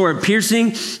two-edged sword,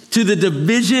 piercing to the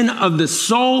division of the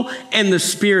soul and the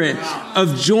spirit,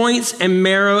 of joints and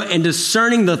marrow, and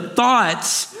discerning the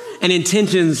thoughts and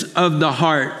intentions of the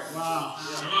heart.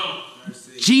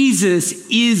 Jesus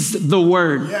is the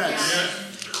Word. Yes.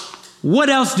 What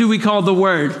else do we call the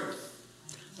Word?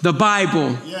 The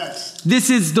Bible. Yes.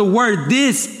 This is the Word.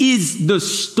 This is the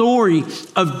story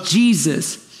of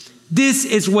Jesus. This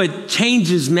is what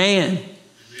changes man.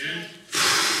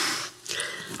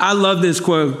 I love this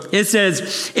quote. It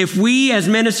says, if we as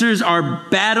ministers are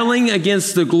battling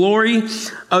against the glory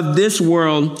of this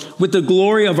world with the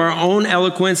glory of our own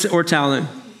eloquence or talent,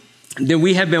 then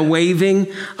we have been waving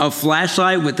a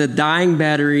flashlight with a dying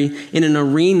battery in an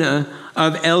arena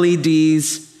of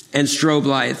LEDs and strobe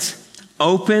lights.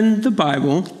 Open the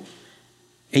Bible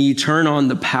and you turn on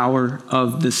the power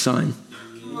of the sun.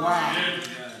 Wow.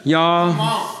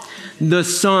 Y'all, the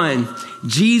Son.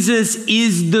 Jesus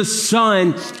is the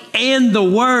Son and the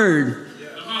Word.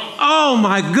 Oh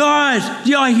my gosh.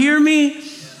 Y'all hear me?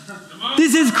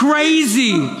 This is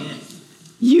crazy.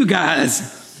 You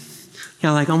guys.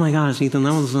 Y'all like, oh my gosh, Ethan,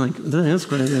 that was that's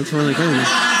crazy. That's really crazy.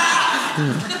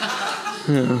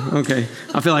 Yeah, okay.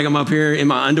 I feel like I'm up here in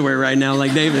my underwear right now,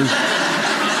 like David.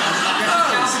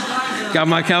 Got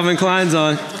my Calvin Kleins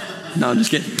on. No, I'm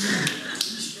just kidding.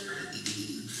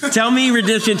 Tell me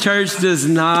Redemption Church does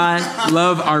not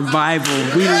love our Bible.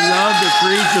 We love to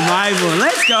preach the Bible.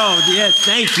 Let's go. Yes,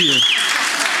 thank you.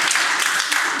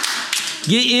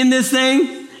 Get in this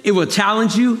thing It will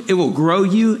challenge you. It will grow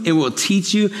you. It will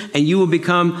teach you. And you will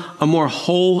become a more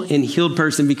whole and healed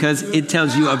person because it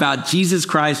tells you about Jesus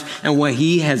Christ and what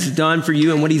he has done for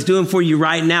you and what he's doing for you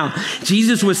right now.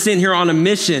 Jesus was sent here on a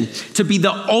mission to be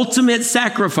the ultimate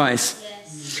sacrifice.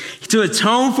 To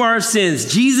atone for our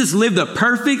sins. Jesus lived a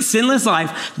perfect, sinless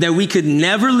life that we could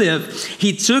never live.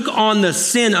 He took on the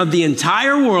sin of the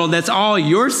entire world. That's all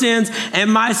your sins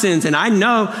and my sins. And I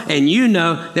know, and you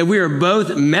know, that we are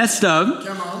both messed up.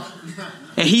 Come on.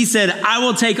 And he said, I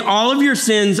will take all of your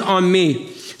sins on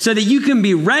me so that you can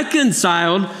be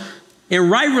reconciled in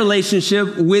right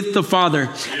relationship with the Father.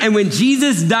 And when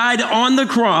Jesus died on the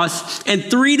cross and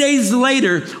 3 days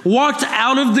later walked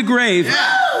out of the grave,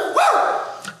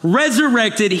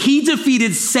 resurrected, he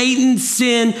defeated Satan,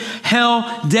 sin,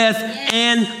 hell, death,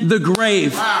 and the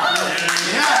grave.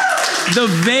 The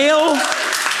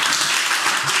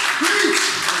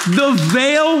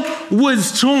veil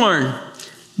was torn.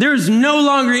 There's no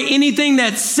longer anything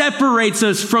that separates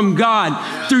us from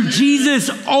God through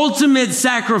Jesus' ultimate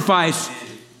sacrifice.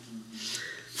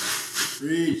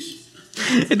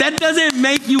 If that doesn't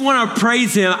make you want to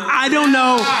praise him, I don't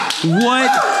know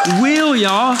what will,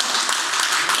 y'all.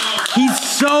 He's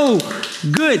so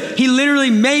good. He literally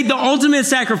made the ultimate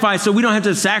sacrifice so we don't have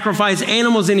to sacrifice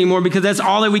animals anymore because that's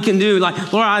all that we can do.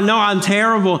 Like, Lord, I know I'm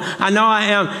terrible. I know I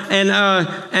am.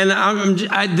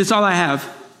 And that's all I have.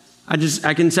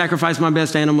 I can sacrifice my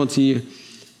best animal to you.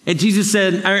 And Jesus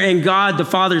said, and God, the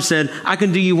Father said, I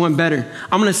can do you one better.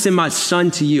 I'm going to send my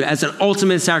son to you as an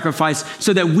ultimate sacrifice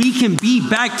so that we can be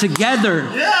back together.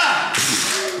 Yeah.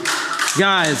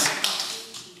 Guys.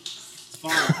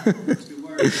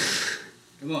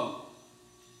 Come on.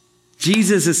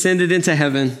 Jesus ascended into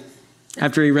heaven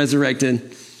after he resurrected.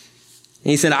 And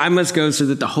he said, I must go so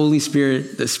that the Holy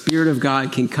Spirit, the Spirit of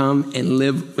God, can come and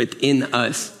live within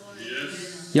us.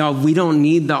 Yes. Y'all, we don't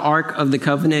need the Ark of the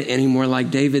Covenant anymore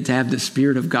like David to have the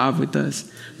Spirit of God with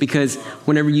us. Because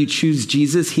whenever you choose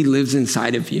Jesus, he lives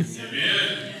inside of you.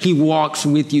 Amen. He walks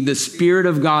with you. The Spirit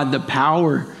of God, the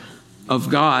power of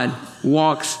God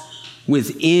walks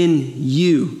within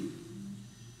you.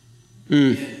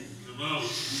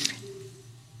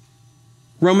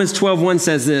 Romans 12:1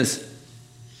 says this.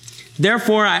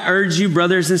 Therefore, I urge you,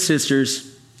 brothers and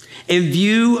sisters, in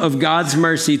view of God's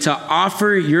mercy, to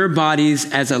offer your bodies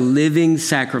as a living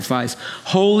sacrifice,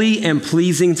 holy and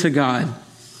pleasing to God.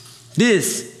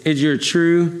 This is your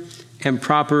true and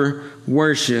proper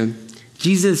worship.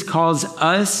 Jesus calls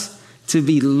us to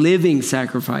be living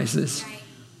sacrifices.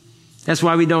 That's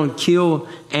why we don't kill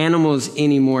animals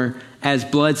anymore as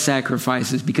blood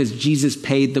sacrifices, because Jesus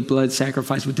paid the blood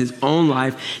sacrifice with his own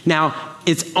life. Now,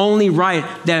 it's only right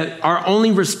that our only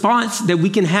response that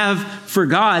we can have for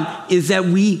God is that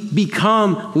we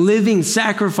become living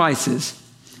sacrifices.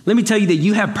 Let me tell you that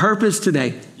you have purpose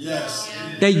today. Yes.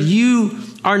 That you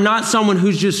are not someone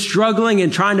who's just struggling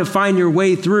and trying to find your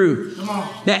way through. Come on.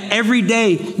 That every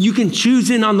day you can choose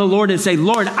in on the Lord and say,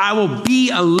 Lord, I will be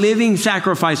a living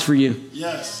sacrifice for you.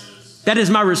 Yes. That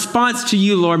is my response to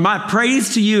you, Lord. My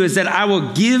praise to you is that I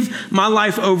will give my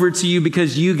life over to you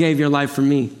because you gave your life for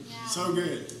me. So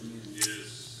good.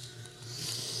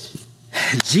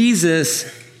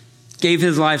 Jesus gave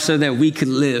his life so that we could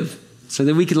live, so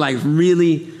that we could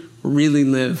really, really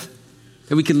live,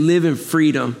 that we could live in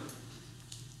freedom.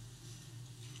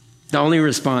 The only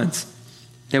response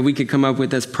that we could come up with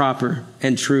that's proper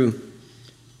and true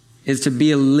is to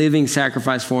be a living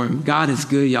sacrifice for him. God is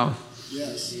good, y'all.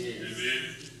 Yes.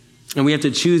 And we have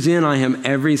to choose in on him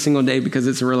every single day because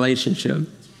it's a relationship.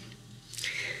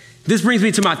 This brings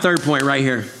me to my third point right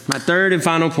here. My third and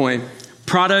final point,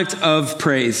 product of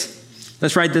praise.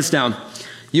 Let's write this down.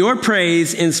 Your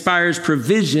praise inspires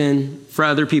provision for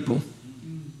other people.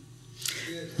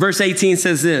 Verse 18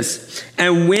 says this,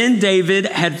 and when David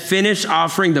had finished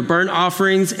offering the burnt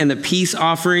offerings and the peace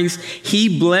offerings,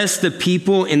 he blessed the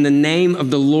people in the name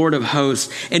of the Lord of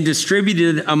hosts and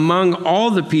distributed among all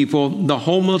the people, the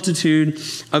whole multitude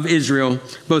of Israel,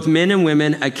 both men and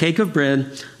women, a cake of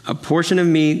bread, a portion of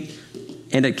meat,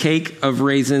 and a cake of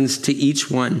raisins to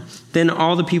each one. Then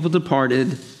all the people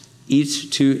departed, each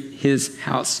to his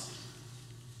house.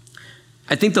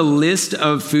 I think the list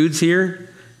of foods here,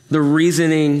 the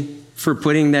reasoning for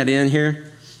putting that in here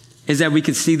is that we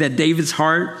could see that David's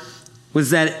heart was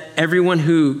that everyone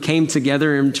who came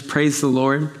together and to praise the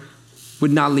Lord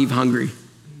would not leave hungry,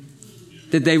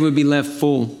 that they would be left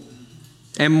full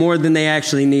and more than they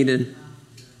actually needed.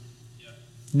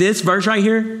 This verse right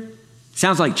here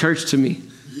sounds like church to me.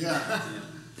 Yeah.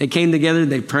 They came together,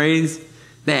 they praised,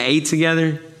 they ate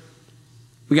together.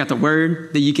 We got the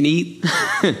word that you can eat.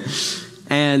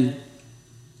 And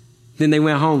Then they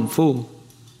went home full.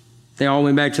 They all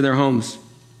went back to their homes.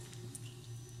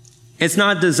 It's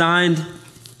not designed,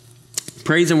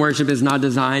 praise and worship is not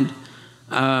designed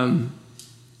for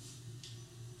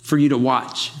you to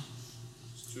watch.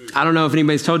 I don't know if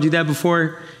anybody's told you that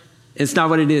before. It's not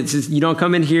what it is. You don't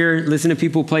come in here, listen to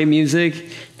people play music,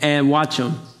 and watch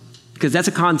them. Because that's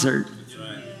a concert.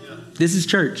 This is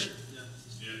church.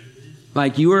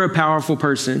 Like, you are a powerful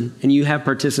person, and you have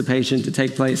participation to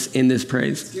take place in this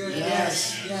praise. Good.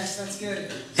 Yes, that's good.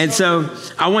 And so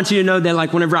I want you to know that,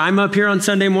 like, whenever I'm up here on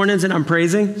Sunday mornings and I'm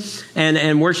praising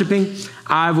and worshiping,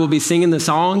 I will be singing the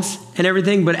songs and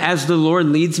everything. But as the Lord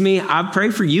leads me, I pray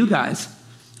for you guys.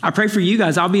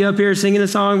 I'll be up here singing a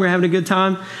song. We're having a good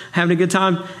time.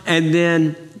 And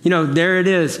then, there it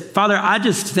is. Father, I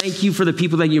just thank you for the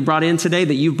people that you brought in today,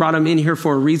 that you brought them in here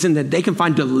for a reason, that they can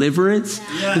find deliverance,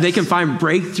 that they can find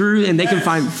breakthrough, and they can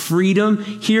find freedom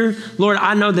here. Lord,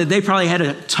 I know that they probably had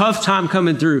a tough time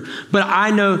coming through, but I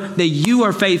know that you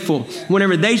are faithful.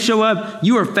 Whenever they show up,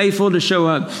 you are faithful to show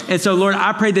up. And so, Lord,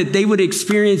 I pray that they would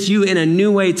experience you in a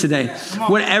new way today,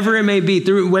 whatever it may be,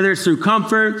 whether it's through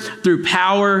comfort, through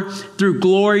power, through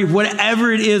glory,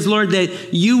 whatever it is, Lord,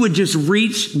 that you would just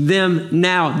reach them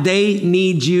now. They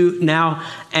need you now.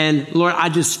 And Lord, I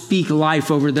just speak life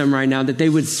over them right now, that they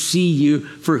would see you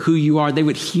for who you are. They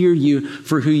would hear you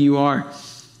for who you are,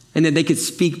 and that they could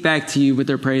speak back to you with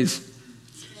their praise.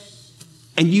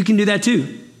 And you can do that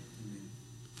too.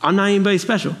 I'm not anybody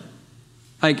special.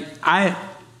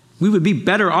 We would be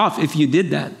better off if you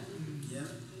did that,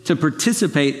 to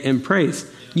participate in praise.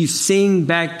 You sing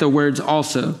back the words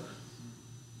also,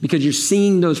 because you're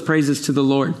singing those praises to the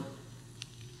Lord.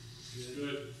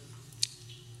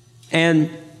 And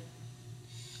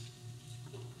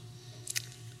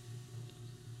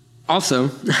also,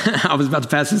 I was about to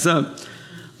pass this up,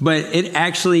 but it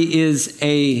actually is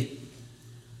a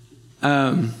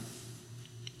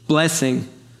blessing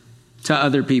to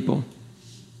other people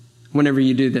whenever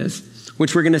you do this,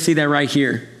 which we're going to see that right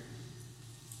here.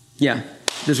 Yeah,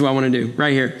 this is what I want to do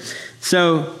right here.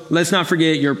 So let's not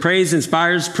forget, your praise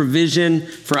inspires provision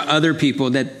for other people,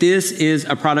 that this is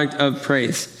a product of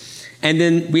praise. And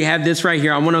then we have this right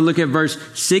here. I want to look at verse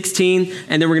 16,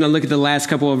 and then we're going to look at the last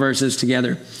couple of verses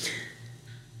together.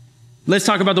 Let's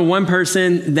talk about the one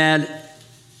person that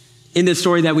in this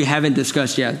story that we haven't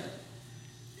discussed yet.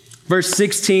 Verse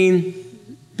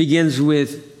 16 begins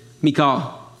with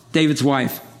Michal, David's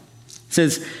wife. It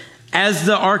says, as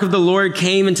the ark of the Lord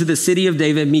came into the city of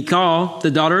David, Michal,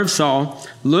 the daughter of Saul,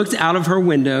 looked out of her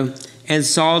window and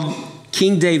saw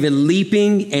King David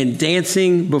leaping and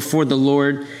dancing before the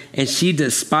Lord, and she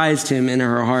despised him in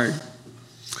her heart.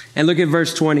 And look at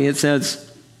verse 20. It says,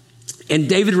 and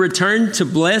David returned to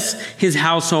bless his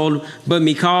household, but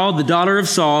Michal, the daughter of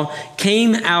Saul,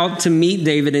 came out to meet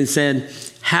David and said,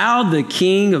 how the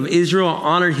king of Israel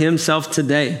honored himself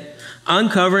today,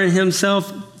 uncovering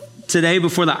himself today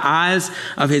before the eyes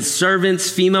of his servants,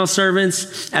 female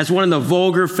servants, as one of the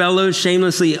vulgar fellows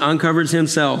shamelessly uncovers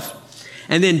himself.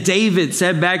 And then David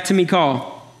said back to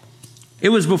Michal, it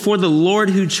was before the Lord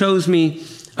who chose me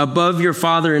above your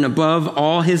father and above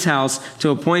all his house to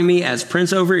appoint me as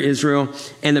prince over Israel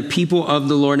and the people of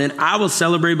the Lord. And I will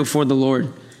celebrate before the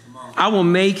Lord. I will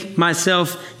make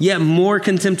myself yet more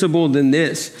contemptible than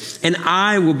this, and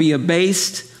I will be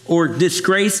abased or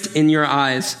disgraced in your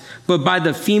eyes. But by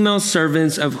the female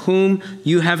servants of whom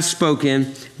you have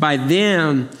spoken, by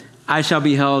them I shall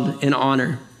be held in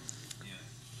honor.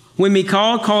 When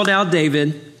Michal called out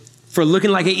David for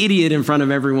looking like an idiot in front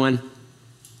of everyone,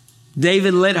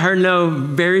 David let her know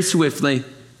very swiftly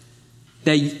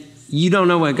that you don't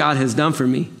know what God has done for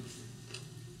me.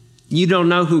 You don't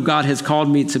know who God has called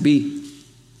me to be.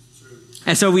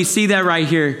 And so we see that right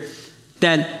here,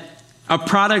 that a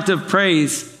product of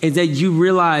praise is that you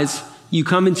realize, you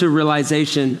come into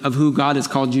realization of who God has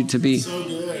called you to be. So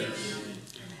good.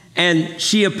 And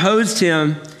she opposed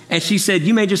him, and she said,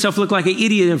 you made yourself look like an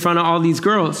idiot in front of all these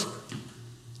girls.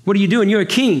 What are you doing? You're a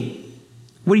king.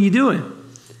 What are you doing?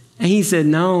 And he said,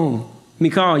 no,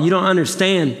 Michal, you don't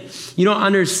understand. You don't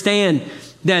understand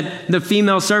that the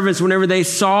female servants, whenever they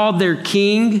saw their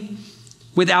king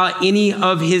without any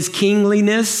of his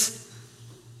kingliness,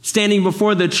 standing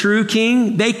before the true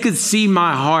king, they could see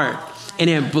my heart, and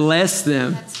it blessed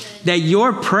them. That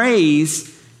your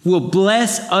praise will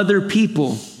bless other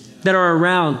people that are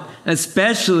around,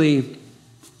 especially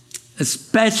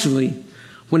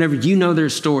whenever you know their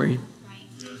story.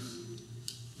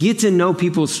 Get to know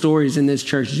people's stories in this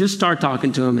church. Just start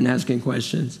talking to them and asking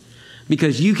questions.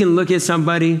 Because you can look at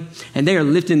somebody and they are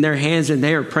lifting their hands and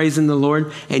they are praising the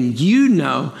Lord, and you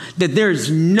know that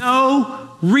there's no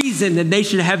reason that they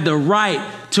should have the right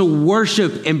to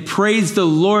worship and praise the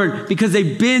Lord because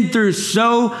they've been through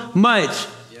so much,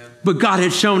 but God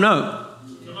has shown up.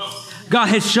 God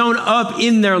has shown up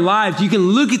in their lives. You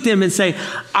can look at them and say,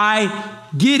 I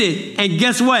get it. And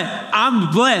guess what?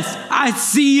 I'm blessed. I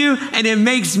see you and it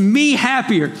makes me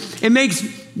happier.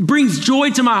 It brings joy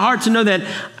to my heart to know that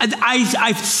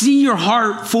I see your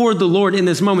heart for the Lord in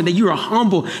this moment, that you are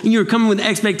humble and you're coming with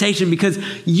expectation because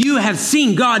you have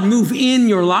seen God move in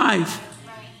your life.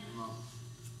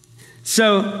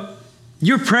 So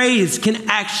your praise can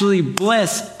actually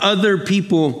bless other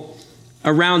people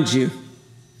around you.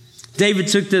 David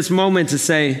took this moment to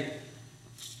say,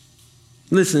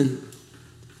 listen,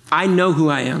 I know who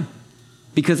I am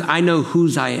because I know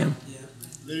whose I am. Yeah.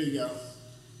 There you go.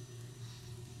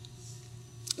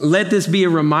 Let this be a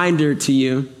reminder to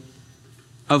you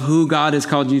of who God has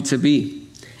called you to be.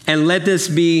 And let this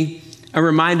be a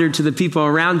reminder to the people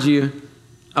around you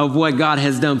of what God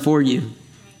has done for you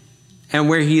and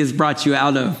where he has brought you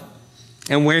out of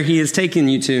and where he has taken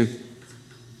you to.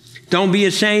 Don't be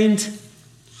ashamed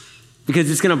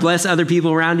because it's going to bless other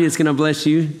people around you. It's going to bless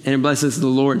you and it blesses the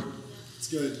Lord. It's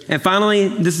good. And finally,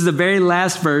 this is the very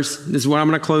last verse. This is what I'm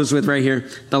going to close with right here.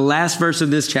 The last verse of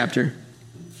this chapter.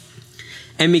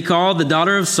 And Michal, the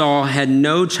daughter of Saul, had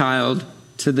no child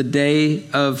to the day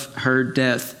of her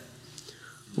death.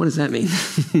 What does that mean?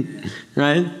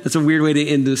 Right? That's a weird way to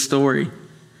end the story.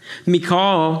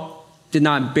 Michal did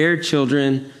not bear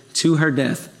children to her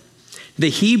death. The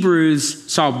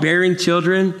Hebrews saw bearing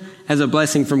children as a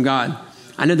blessing from God.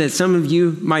 I know that some of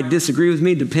you might disagree with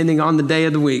me depending on the day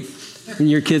of the week when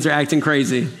your kids are acting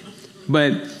crazy.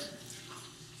 But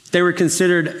they were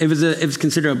considered, it was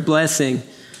considered a blessing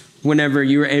whenever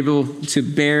you were able to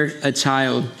bear a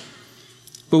child.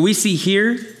 But we see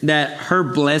here that her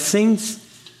blessings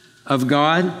of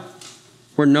God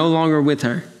were no longer with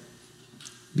her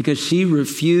because she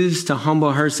refused to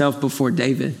humble herself before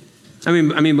David. I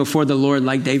mean before the Lord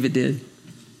like David did.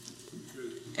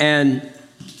 And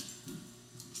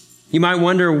you might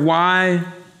wonder why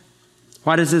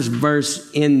does this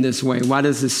verse end this way? Why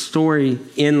does this story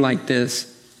end like this?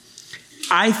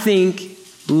 I think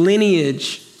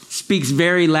lineage speaks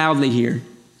very loudly here.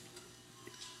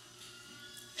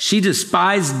 She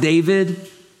despised David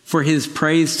for his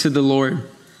praise to the Lord,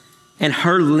 and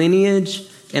her lineage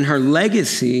and her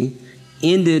legacy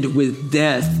ended with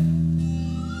death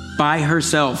by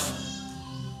herself.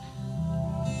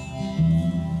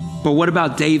 But what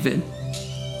about David?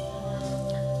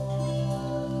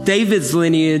 David's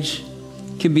lineage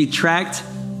can be tracked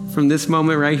from this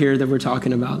moment right here that we're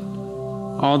talking about,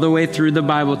 all the way through the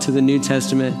Bible to the New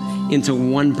Testament into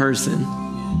one person.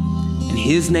 And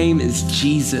his name is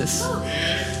Jesus.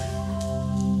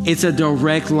 It's a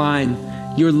direct line.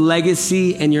 Your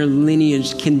legacy and your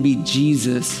lineage can be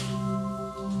Jesus.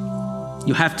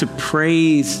 You have to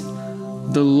praise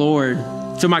the Lord.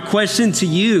 So my question to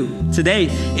you today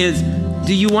is,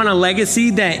 do you want a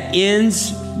legacy that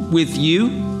ends with you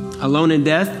alone in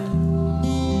death?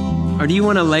 Or do you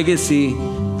want a legacy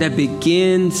that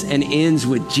begins and ends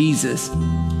with Jesus?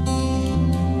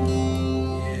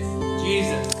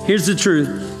 Here's the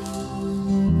truth.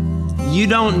 You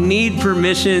don't need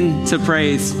permission to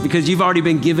praise because you've already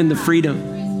been given the freedom.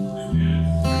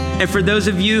 And for those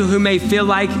of you who may feel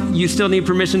like you still need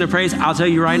permission to praise, I'll tell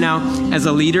you right now, as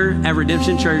a leader at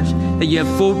Redemption Church, that you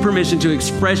have full permission to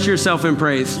express yourself in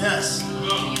praise. Yes.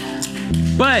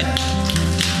 But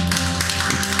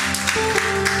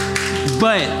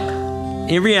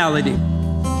in reality,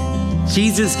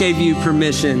 Jesus gave you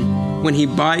permission when he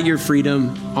bought your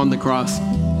freedom on the cross.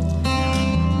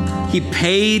 He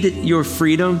paid your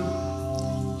freedom.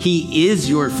 He is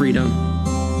your freedom.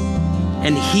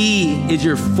 And he is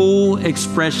your full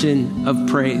expression of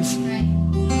praise.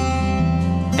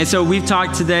 And so we've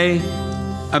talked today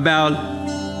about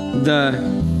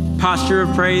the posture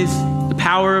of praise, the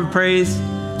power of praise,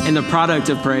 and the product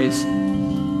of praise.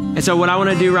 And so what I want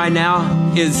to do right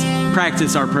now is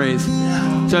practice our praise.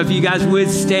 So if you guys would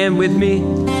stand with me,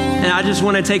 and I just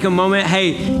want to take a moment.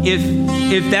 Hey,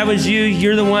 if that was you,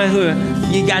 you're the one who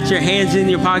you got your hands in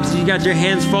your pockets, you got your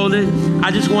hands folded.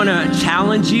 I just want to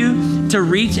challenge you to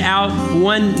reach out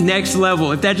one next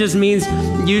level. If that just means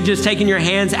you just taking your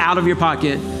hands out of your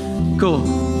pocket,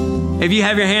 cool. If you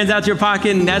have your hands out your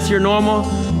pocket and that's your normal,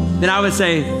 then I would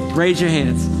say, raise your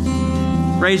hands.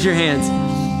 Raise your hands.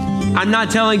 I'm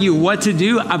not telling you what to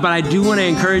do, but I do want to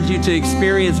encourage you to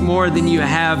experience more than you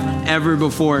have ever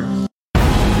before.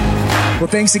 Well,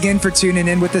 thanks again for tuning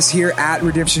in with us here at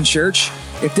Redemption Church.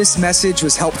 If this message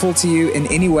was helpful to you in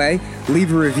any way,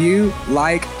 leave a review,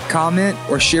 like, comment,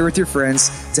 or share with your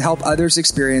friends to help others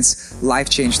experience life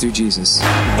change through Jesus.